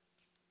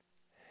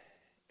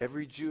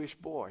 every Jewish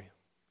boy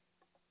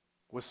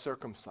was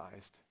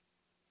circumcised,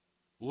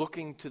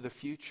 looking to the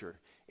future,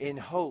 in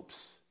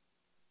hopes,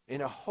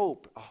 in a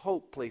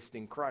hope placed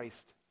in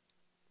Christ.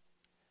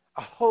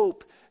 A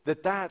hope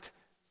that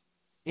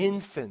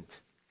infant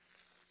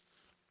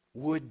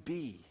would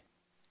be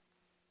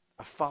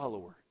a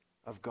follower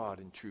of God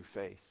in true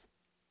faith.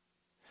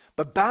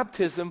 But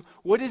baptism,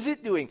 what is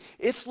it doing?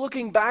 It's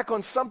looking back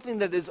on something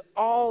that has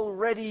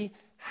already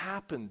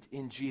happened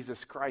in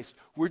Jesus Christ.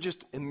 We're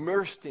just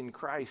immersed in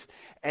Christ.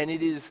 And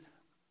it is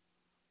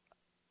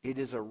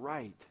a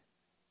rite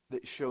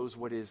that shows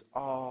what has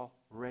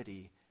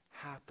already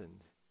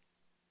happened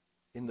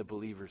in the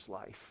believer's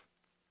life.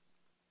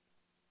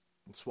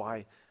 That's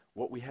why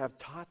what we have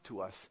taught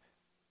to us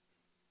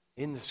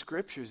in the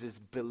scriptures is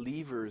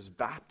believer's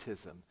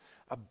baptism.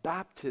 A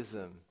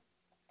baptism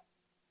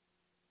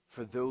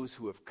for those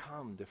who have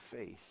come to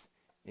faith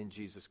in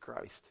Jesus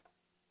Christ.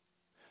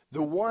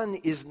 The one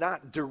is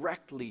not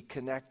directly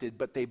connected,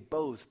 but they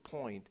both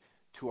point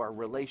to our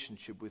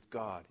relationship with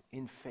God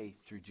in faith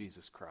through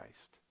Jesus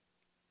Christ.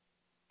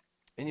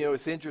 And you know,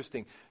 it's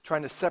interesting,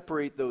 trying to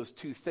separate those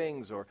two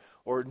things or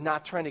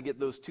not trying to get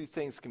those two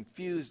things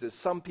confused, as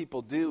some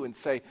people do and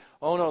say,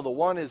 oh no, the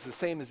one is the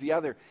same as the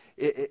other.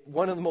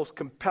 One of the most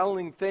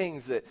compelling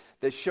things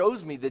that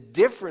shows me the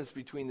difference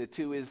between the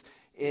two is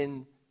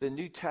in the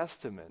New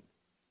Testament.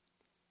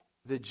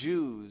 The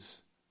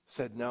Jews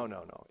said, no.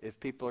 If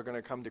people are going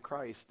to come to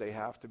Christ, they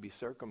have to be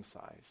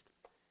circumcised.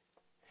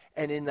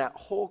 And in that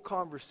whole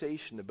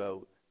conversation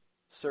about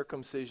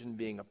circumcision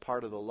being a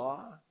part of the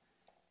law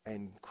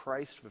and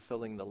Christ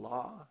fulfilling the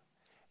law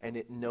and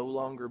it no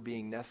longer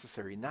being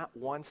necessary, not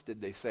once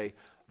did they say,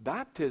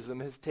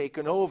 baptism has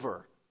taken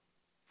over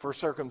for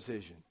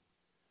circumcision.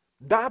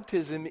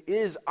 Baptism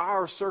is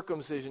our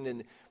circumcision.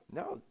 And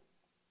no,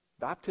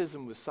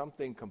 baptism was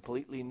something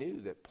completely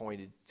new that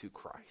pointed to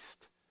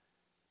Christ.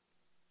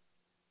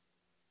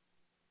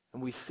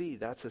 And we see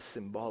that's a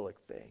symbolic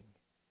thing.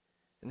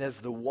 And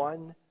as the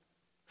one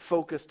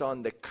focused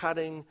on the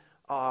cutting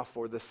off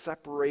or the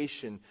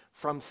separation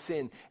from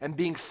sin and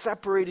being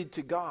separated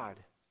to God,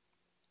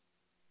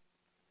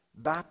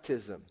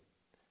 baptism,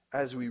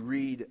 as we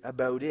read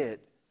about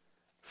it,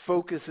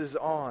 focuses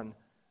on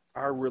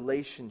our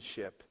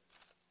relationship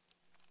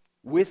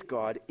with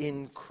God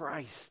in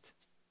Christ,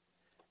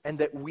 and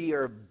that we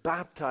are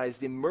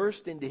baptized,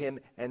 immersed into Him,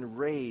 and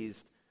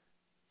raised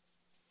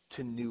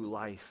to new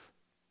life.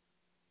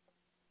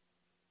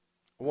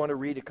 I want to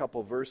read a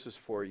couple verses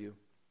for you.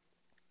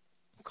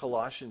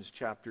 Colossians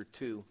chapter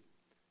 2,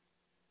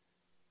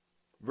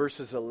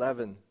 verses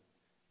 11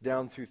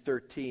 down through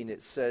 13,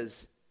 it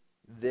says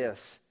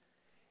this: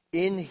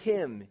 In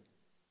Him,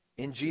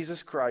 in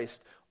Jesus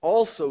Christ,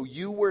 also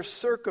you were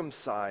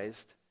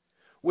circumcised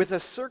with a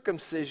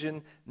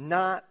circumcision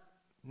not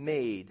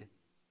made,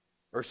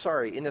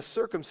 in a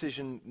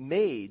circumcision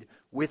made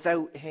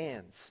without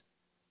hands.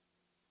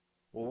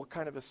 Well, what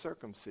kind of a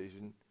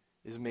circumcision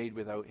is made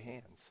without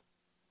hands?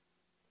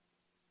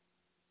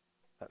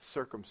 That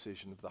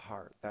circumcision of the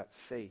heart, that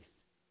faith.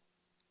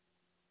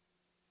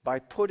 By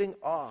putting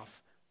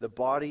off the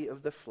body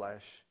of the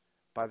flesh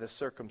by the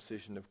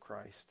circumcision of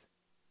Christ.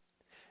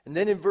 And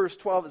then in verse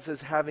 12 it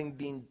says, having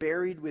been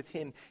buried with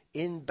Him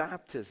in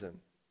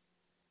baptism,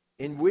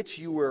 in which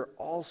you were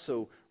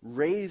also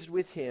raised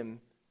with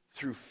Him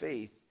through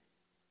faith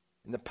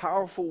in the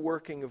powerful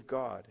working of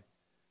God,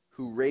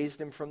 who raised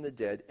Him from the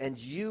dead, and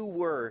you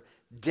were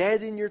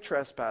dead in your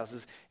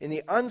trespasses, in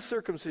the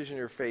uncircumcision of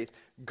your faith,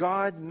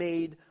 God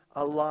made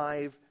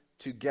alive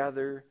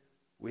together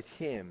with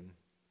Him,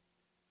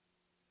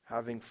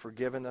 having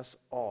forgiven us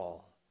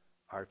all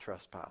our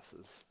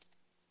trespasses.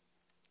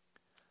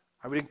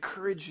 I would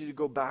encourage you to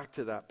go back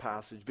to that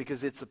passage,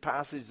 because it's a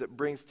passage that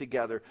brings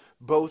together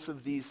both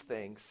of these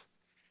things.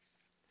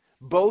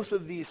 Both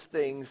of these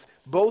things,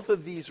 both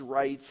of these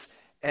rights,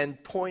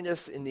 and point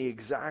us in the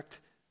exact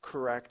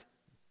correct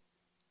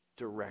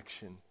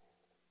direction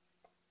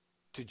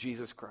to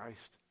Jesus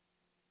Christ,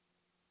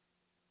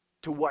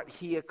 to what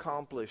He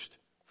accomplished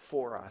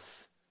for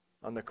us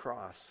on the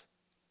cross.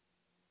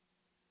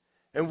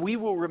 And we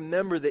will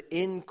remember that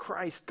in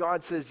Christ,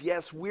 God says,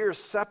 yes, we're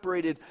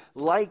separated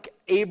like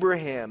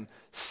Abraham,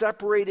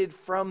 separated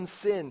from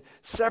sin,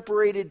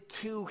 separated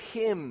to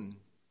Him.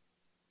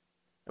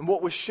 And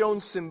what was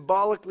shown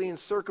symbolically in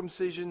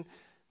circumcision,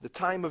 the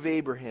time of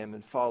Abraham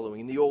and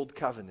following, in the Old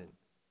Covenant,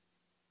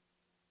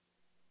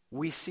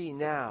 we see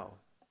now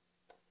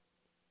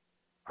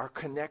our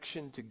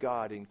connection to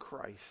God in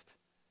Christ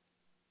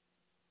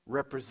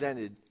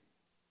represented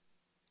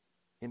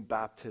in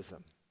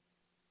baptism,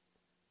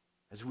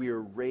 as we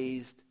are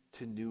raised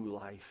to new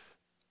life,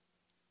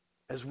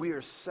 as we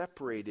are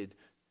separated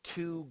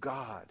to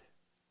God.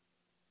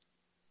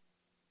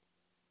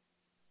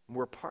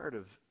 We're part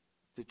of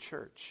the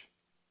church.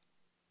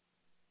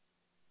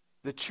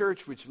 The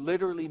church, which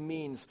literally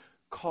means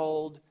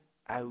called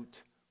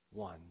out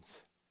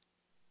ones.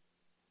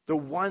 The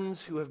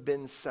ones who have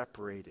been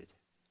separated.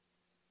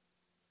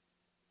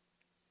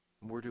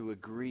 And we're to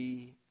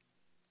agree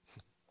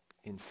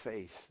in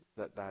faith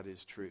that that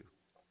is true.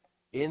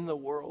 In the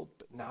world,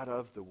 but not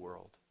of the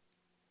world.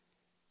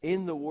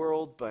 In the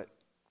world, but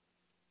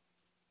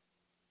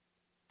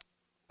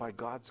by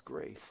God's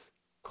grace,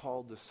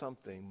 called to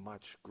something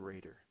much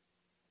greater.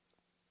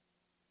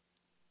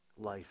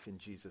 Life in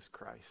Jesus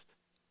Christ.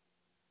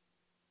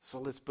 So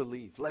let's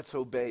believe, let's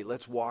obey,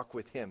 let's walk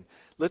with Him.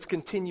 Let's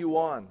continue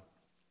on.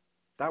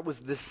 That was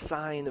the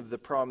sign of the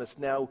promise.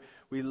 Now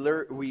we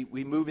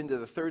move into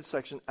the third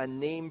section, a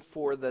name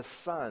for the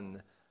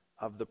son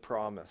of the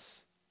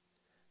promise.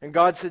 And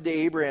God said to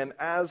Abraham,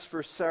 as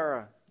for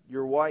Sarah,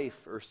 your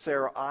wife, or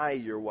Sarai,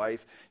 your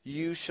wife,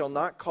 you shall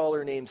not call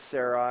her name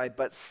Sarai,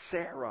 but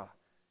Sarah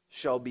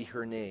shall be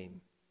her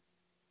name,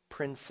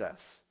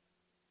 princess.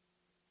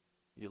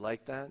 You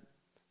like that?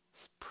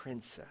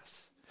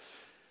 Princess.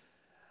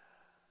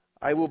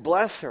 I will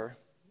bless her,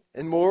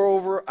 and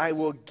moreover, I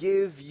will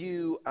give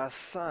you a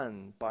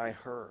son by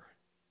her.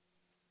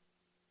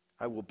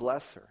 I will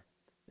bless her,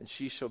 and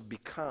she shall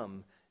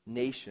become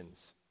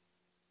nations.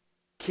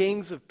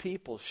 Kings of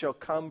people shall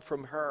come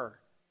from her.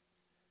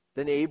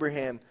 Then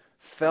Abraham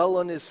fell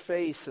on his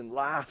face and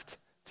laughed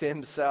to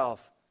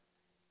himself.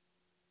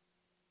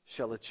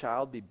 Shall a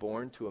child be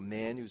born to a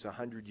man who's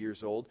 100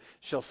 years old?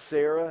 Shall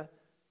Sarah,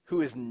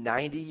 who is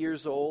 90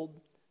 years old,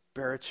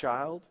 bear a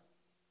child?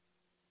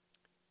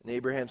 And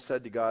Abraham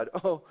said to God,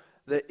 oh,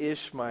 that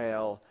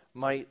Ishmael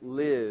might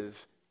live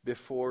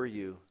before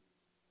you.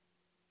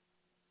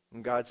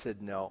 And God said,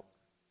 no.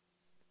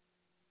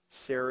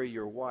 Sarah,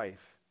 your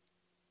wife,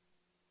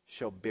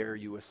 shall bear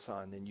you a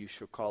son, and you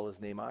shall call his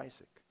name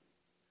Isaac.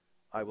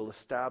 I will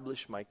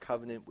establish my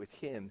covenant with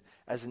him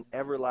as an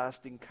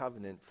everlasting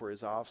covenant for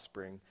his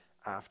offspring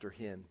after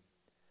him.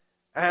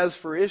 As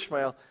for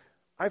Ishmael,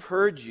 I've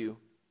heard you.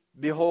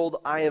 Behold,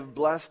 I have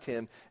blessed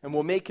him, and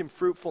will make him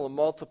fruitful and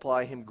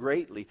multiply him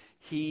greatly.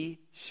 He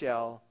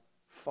shall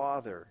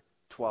father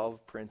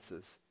 12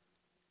 princes,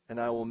 and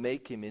I will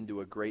make him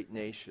into a great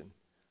nation.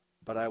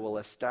 But I will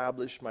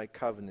establish my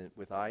covenant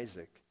with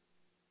Isaac,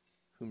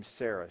 whom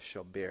Sarah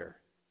shall bear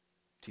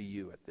to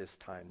you at this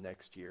time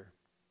next year.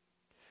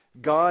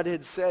 God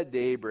had said to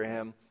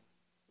Abraham,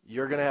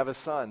 you're going to have a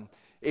son.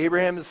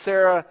 Abraham and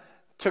Sarah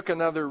took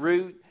another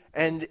route,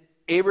 and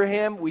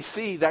Abraham, we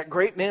see that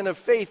great man of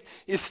faith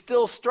is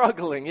still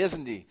struggling,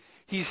 isn't he?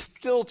 He's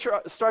still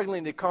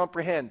struggling to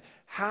comprehend,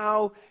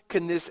 how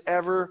can this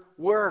ever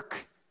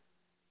work?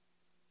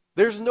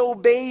 There's no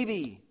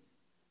baby.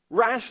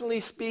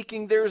 Rationally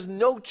speaking, there's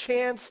no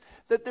chance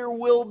that there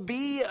will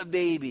be a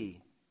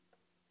baby.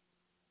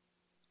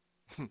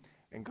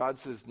 And God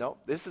says, no,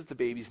 this is the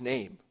baby's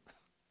name.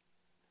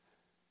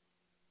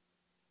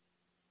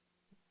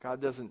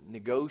 God doesn't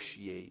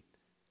negotiate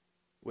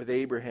with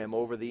Abraham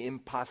over the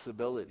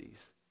impossibilities.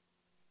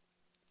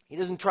 He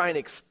doesn't try and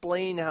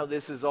explain how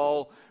this is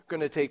all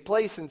going to take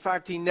place. In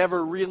fact, he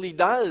never really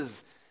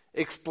does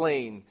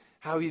explain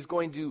how he's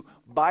going to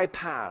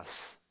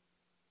bypass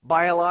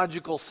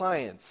biological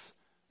science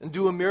and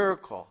do a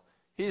miracle.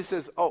 He just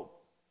says, oh,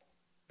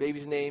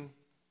 baby's name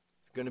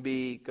is going to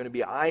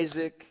be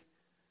Isaac.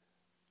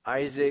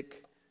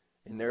 Isaac,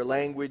 in their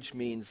language,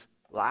 means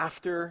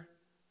laughter.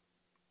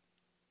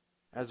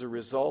 As a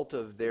result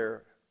of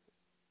their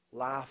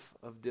laugh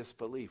of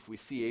disbelief. We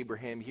see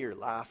Abraham here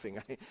laughing.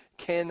 I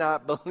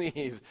cannot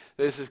believe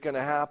this is going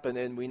to happen.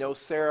 And we know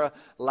Sarah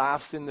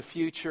laughs in the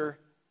future.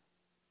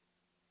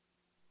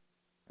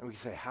 And we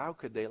say, how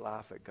could they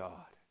laugh at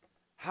God?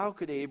 How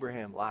could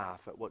Abraham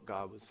laugh at what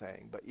God was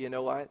saying? But you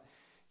know what?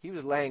 He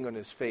was laying on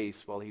his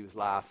face while he was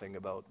laughing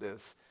about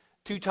this.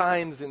 2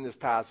 times in this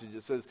passage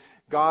it says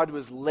God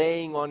was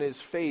laying on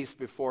his face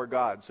before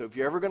God. So if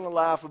you're ever going to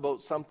laugh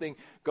about something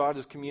God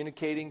is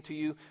communicating to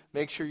you,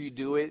 make sure you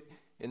do it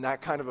in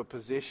that kind of a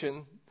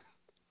position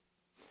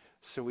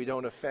so we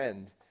don't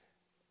offend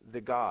the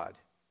God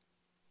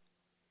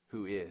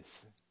who is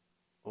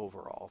over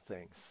all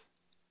things,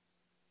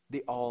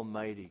 the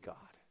Almighty God.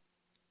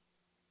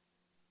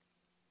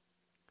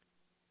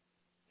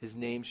 His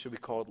name shall be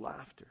called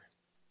Laughter.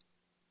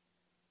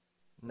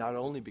 Not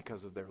only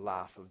because of their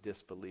laugh of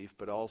disbelief,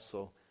 but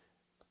also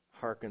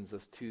hearkens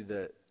us to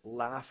the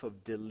laugh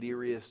of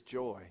delirious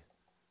joy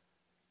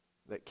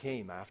that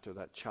came after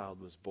that child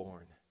was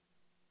born.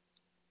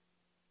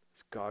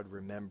 As God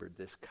remembered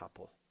this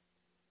couple.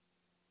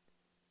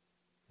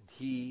 And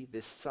he,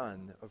 this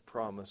son of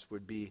promise,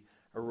 would be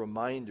a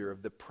reminder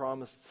of the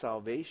promised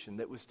salvation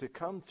that was to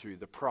come through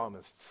the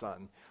promised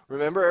son.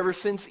 Remember, ever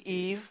since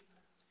Eve,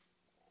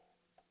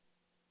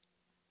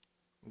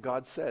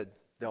 God said,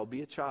 there'll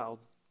be a child.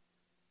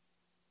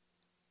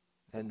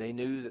 And they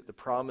knew that the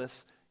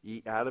promise,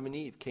 Adam and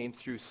Eve, came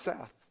through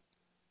Seth.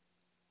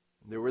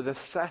 There were the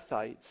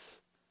Sethites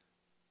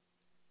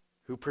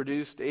who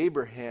produced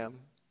Abraham,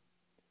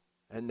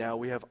 and now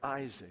we have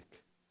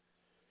Isaac.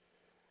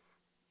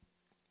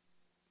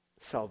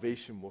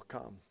 Salvation will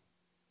come.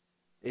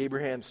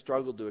 Abraham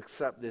struggled to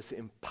accept this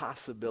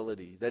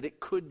impossibility, that it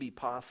could be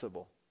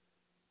possible.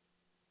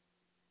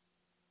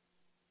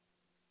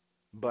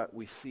 But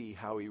we see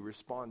how he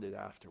responded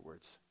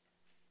afterwards.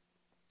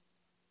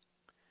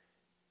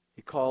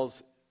 He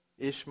calls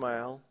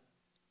Ishmael,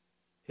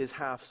 his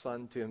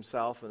half-son, to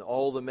himself and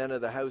all the men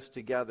of the house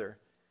together.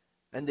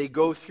 And they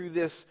go through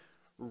this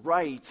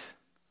rite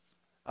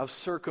of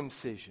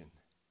circumcision.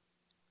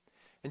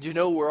 And you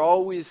know, we're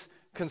always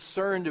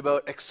concerned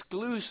about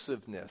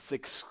exclusiveness,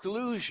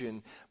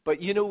 exclusion.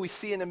 But you know, we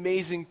see an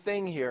amazing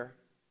thing here.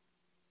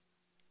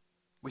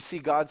 We see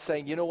God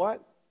saying, you know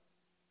what?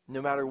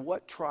 No matter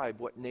what tribe,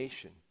 what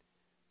nation,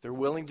 they're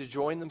willing to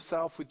join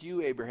themselves with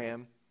you,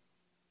 Abraham,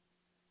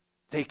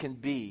 they can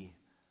be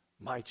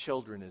my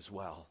children as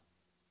well.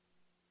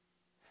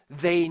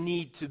 They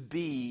need to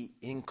be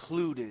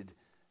included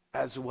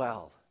as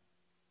well.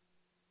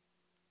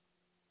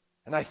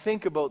 And I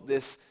think about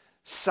this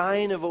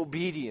sign of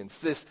obedience,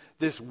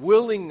 this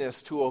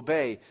willingness to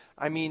obey.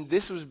 I mean,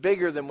 this was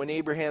bigger than when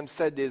Abraham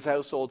said to his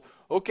household,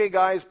 okay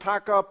guys,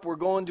 pack up, we're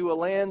going to a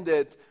land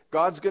that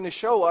God's going to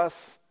show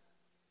us.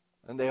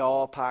 And they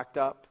all packed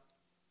up.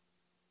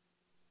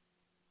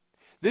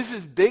 This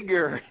is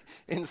bigger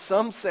in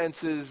some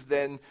senses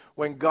than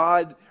when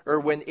God,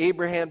 or when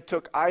Abraham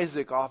took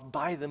Isaac off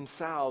by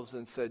themselves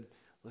and said,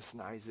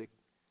 listen, Isaac,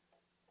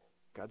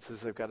 God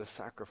says I've got to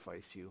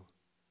sacrifice you.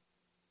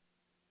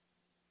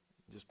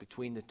 Just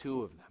between the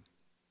two of them.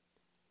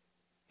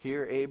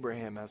 Here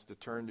Abraham has to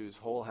turn to his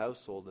whole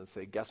household and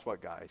say, guess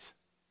what, guys?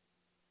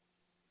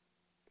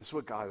 This is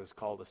what God has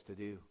called us to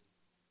do.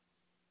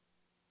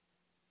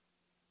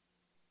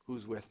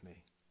 Who's with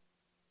me?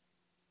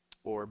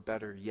 Or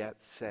better yet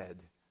said,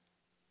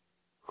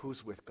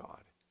 who's with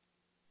God?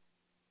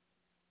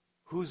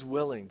 Who's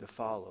willing to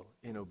follow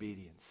in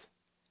obedience?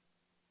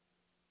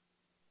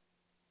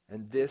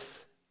 And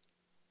this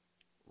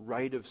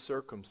rite of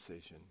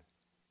circumcision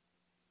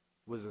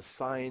was a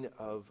sign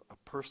of a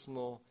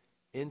personal,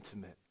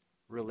 intimate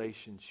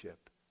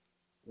relationship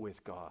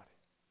with God.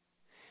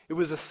 It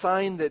was a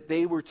sign that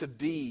they were to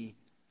be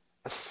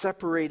a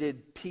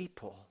separated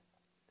people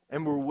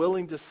and were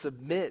willing to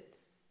submit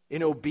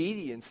in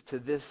obedience to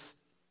this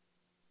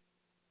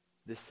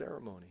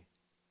ceremony.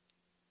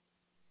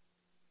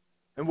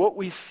 And what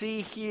we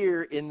see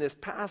here in this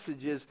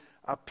passage is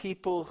a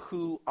people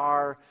who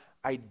are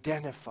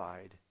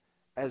identified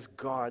as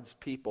God's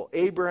people.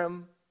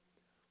 Abram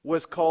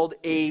was called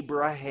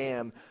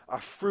Abraham, a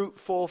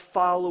fruitful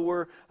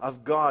follower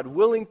of God,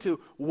 willing to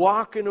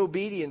walk in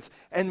obedience.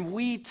 And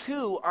we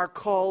too are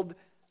called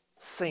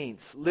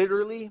saints,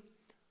 literally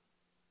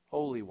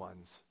holy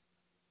ones.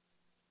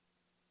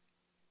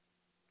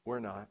 We're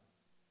not.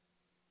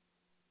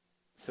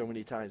 So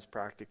many times,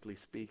 practically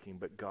speaking,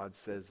 but God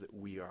says that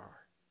we are.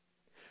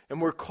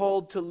 And we're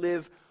called to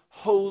live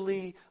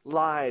holy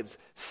lives,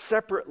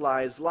 separate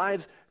lives,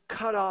 lives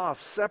cut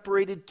off,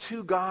 separated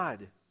to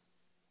God.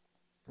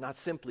 Not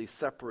simply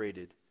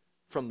separated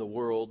from the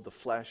world, the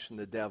flesh, and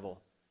the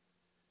devil.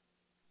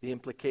 The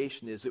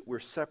implication is that we're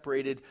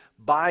separated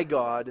by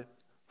God,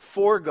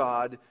 for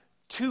God,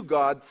 to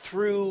God,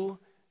 through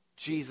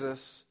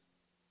Jesus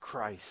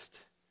Christ.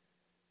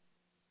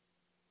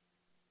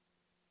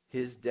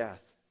 His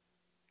death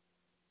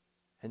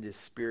and His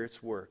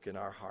Spirit's work in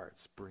our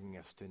hearts bringing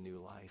us to new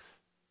life.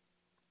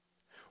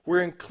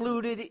 We're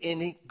included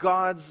in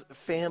God's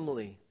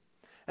family.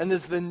 And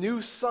as the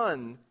new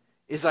Son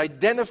is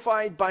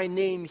identified by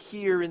name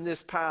here in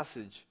this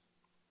passage,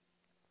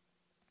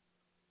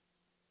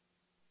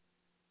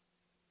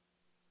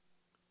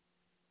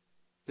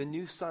 the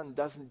new Son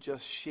doesn't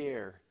just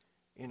share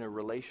in a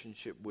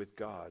relationship with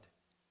God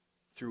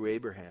through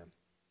Abraham.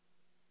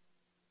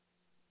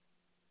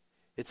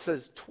 It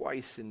says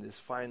twice in this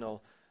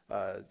final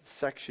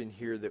section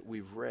here that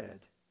we've read.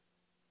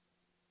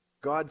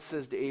 God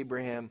says to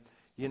Abraham,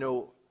 you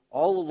know,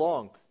 all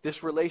along,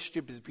 this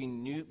relationship has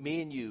been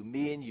me and you,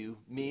 me and you,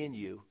 me and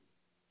you.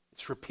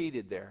 It's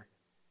repeated there.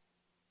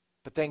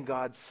 But then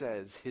God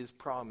says, His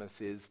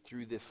promise is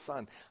through this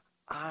Son,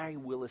 I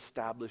will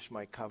establish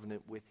my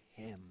covenant with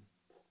him.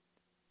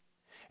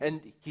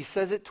 And He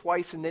says it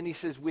twice, and then He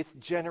says, with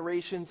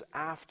generations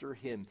after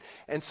him.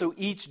 And so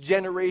each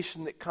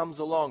generation that comes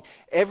along,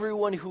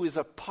 everyone who is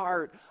a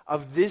part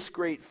of this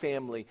great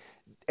family,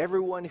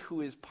 everyone who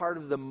is part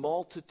of the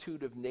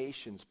multitude of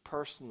nations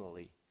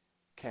personally,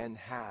 can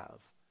have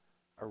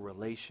a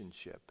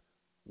relationship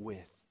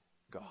with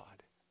God.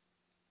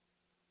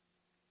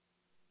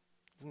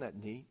 Isn't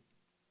that neat?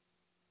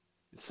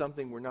 It's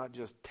something we're not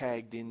just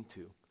tagged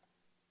into.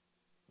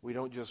 We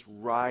don't just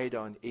ride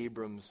on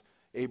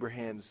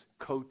Abraham's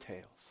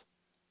coattails.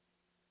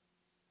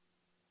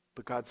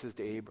 But God says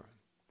to Abram,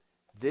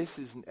 this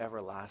is an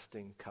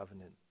everlasting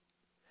covenant.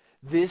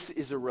 This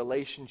is a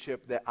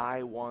relationship that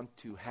I want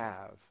to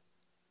have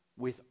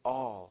with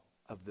all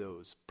of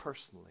those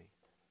personally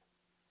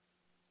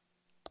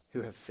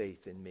who have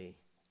faith in me.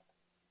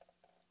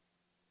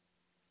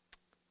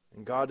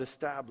 And God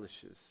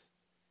establishes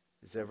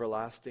His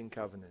everlasting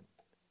covenant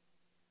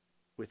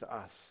with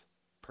us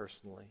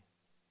personally.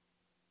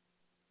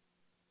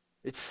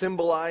 It's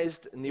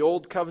symbolized in the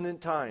Old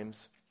Covenant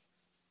times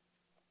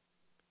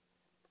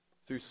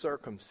through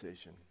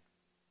circumcision.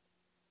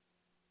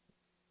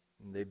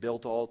 And they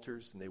built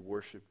altars and they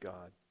worshiped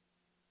God.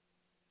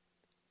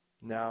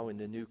 Now in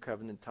the New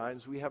Covenant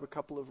times, we have a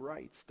couple of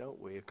rites, don't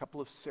we? A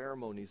couple of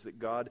ceremonies that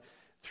God,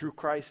 through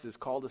Christ, has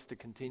called us to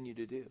continue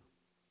to do.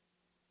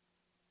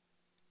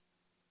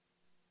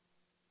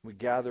 We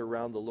gather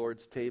around the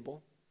Lord's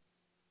table.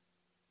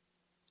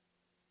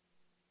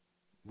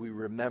 We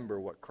remember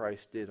what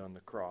Christ did on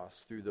the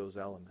cross through those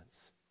elements.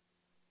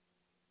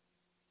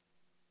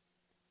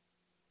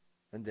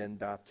 And then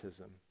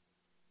baptism.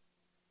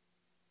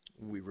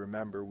 We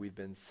remember we've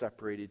been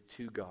separated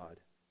to God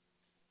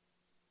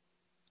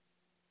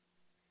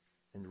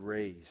and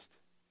raised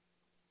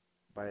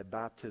by a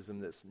baptism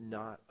that's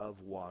not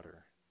of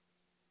water,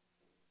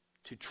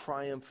 to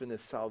triumph in a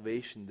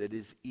salvation that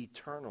is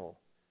eternal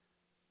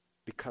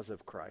because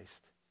of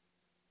Christ.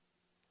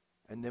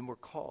 And then we're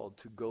called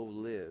to go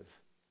live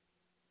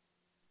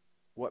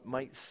what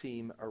might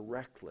seem a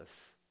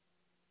reckless,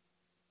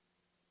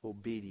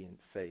 obedient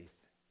faith.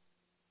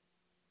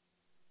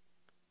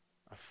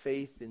 A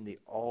faith in the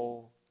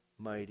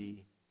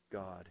Almighty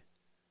God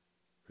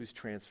who's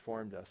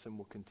transformed us and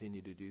will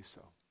continue to do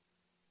so.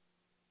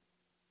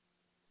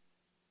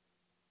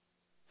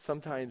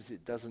 Sometimes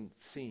it doesn't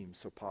seem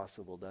so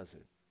possible, does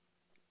it?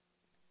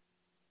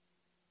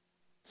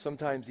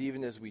 Sometimes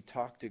even as we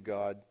talk to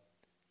God,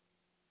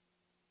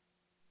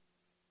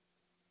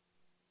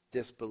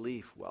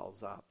 disbelief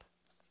wells up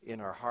in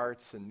our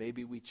hearts and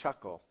maybe we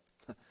chuckle.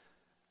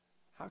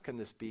 How can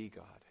this be,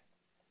 God?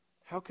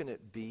 How can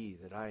it be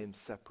that I am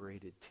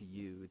separated to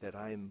you, that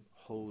I am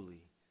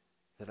holy,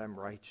 that I'm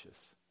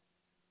righteous?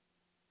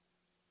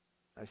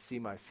 I see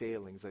my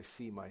failings, I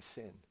see my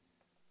sin.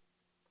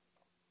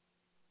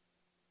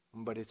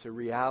 But it's a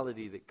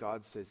reality that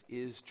God says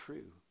is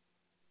true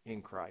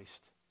in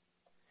Christ.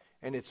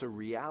 And it's a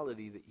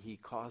reality that He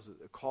calls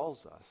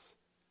us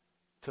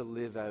to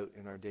live out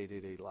in our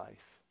day-to-day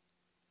life.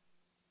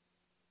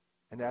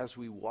 And as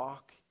we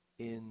walk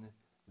in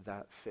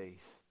that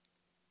faith,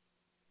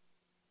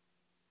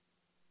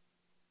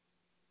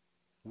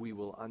 we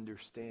will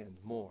understand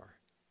more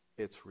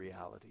its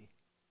reality.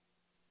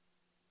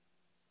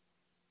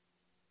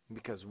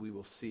 Because we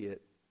will see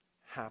it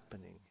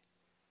happening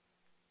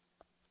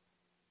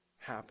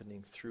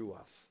through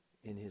us,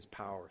 in his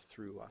power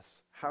through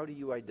us. How do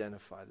you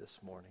identify this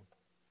morning?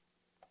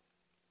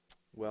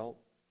 Well,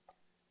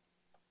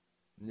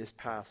 in this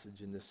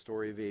passage, in this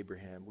story of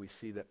Abraham, we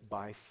see that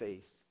by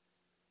faith,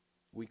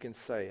 we can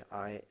say,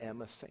 I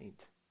am a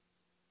saint.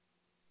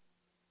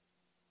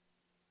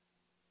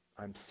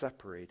 I'm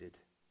separated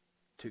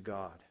to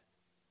God.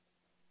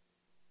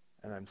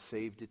 And I'm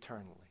saved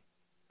eternally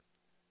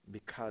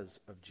because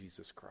of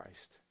Jesus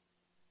Christ.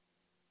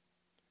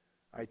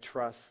 I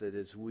trust that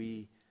as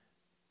we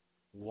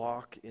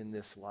walk in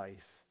this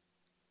life,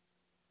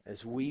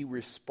 as we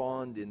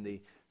respond in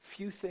the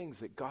few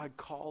things that God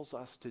calls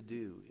us to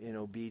do in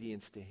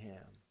obedience to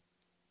him,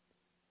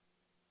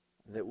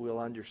 that we'll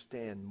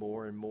understand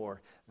more and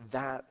more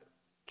that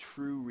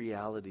true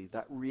reality,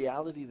 that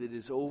reality that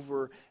is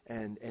over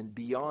and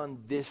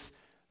beyond this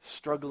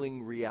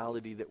struggling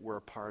reality that we're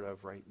a part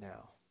of right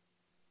now.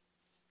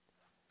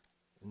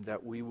 And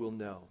that we will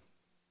know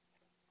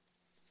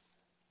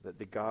that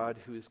the God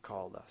who has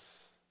called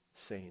us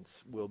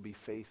saints will be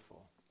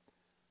faithful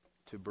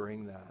to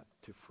bring that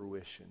to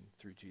fruition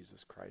through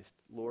Jesus Christ.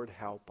 Lord,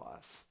 help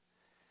us.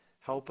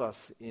 Help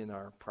us in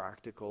our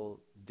practical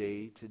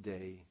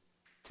day-to-day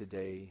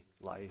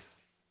life.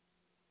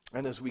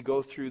 And as we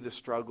go through the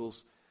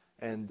struggles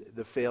and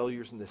the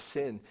failures and the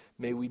sin,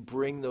 may we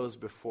bring those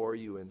before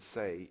you and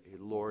say,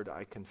 Lord,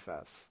 I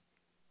confess,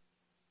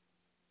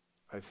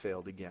 I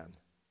failed again.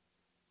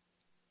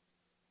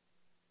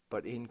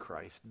 But in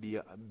Christ,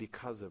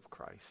 because of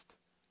Christ,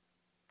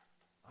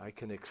 I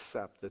can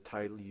accept the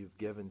title you've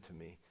given to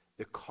me,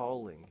 the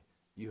calling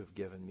you have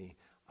given me.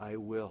 I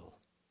will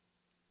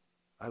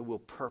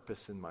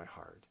purpose in my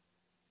heart,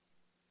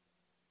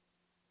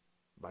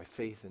 by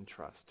faith and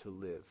trust, to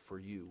live for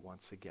you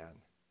once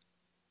again,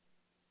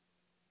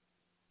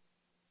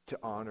 to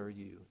honor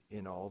you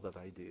in all that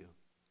I do,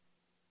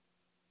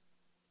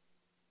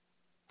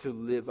 to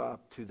live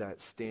up to that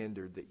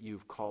standard that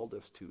you've called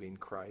us to in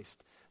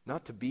Christ,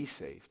 not to be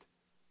saved,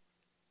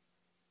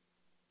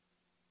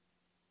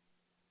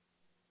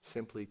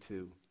 simply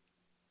to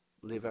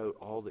live out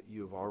all that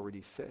you have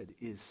already said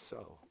is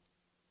so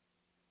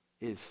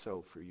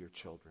for your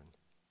children,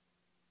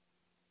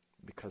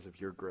 because of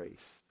your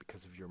grace,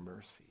 because of your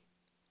mercy.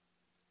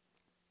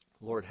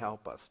 Lord,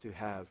 help us to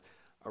have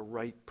a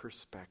right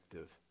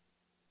perspective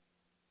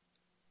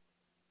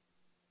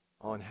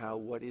on how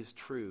what is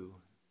true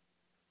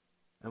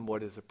and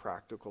what is a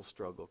practical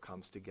struggle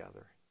comes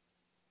together.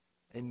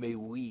 And may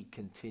we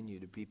continue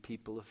to be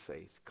people of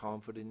faith,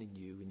 confident in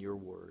you and your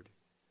word.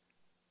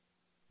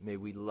 May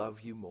we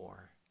love you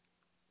more.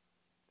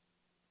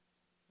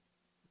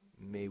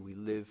 May we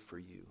live for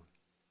you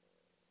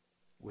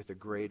with a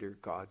greater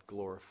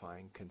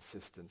God-glorifying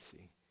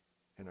consistency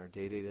in our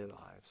day-to-day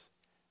lives,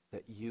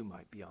 that you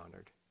might be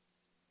honored,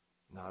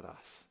 not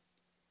us.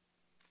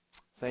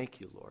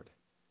 Thank you, Lord.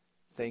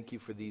 Thank you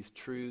for these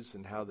truths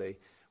and how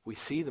we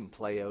see them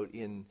play out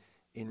in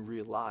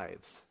real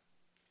lives.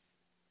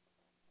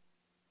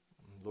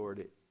 Lord,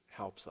 it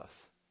helps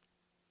us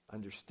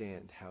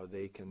understand how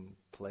they can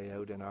play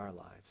out in our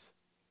lives.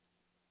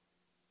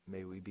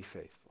 May we be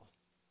faithful.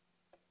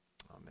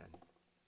 Amen.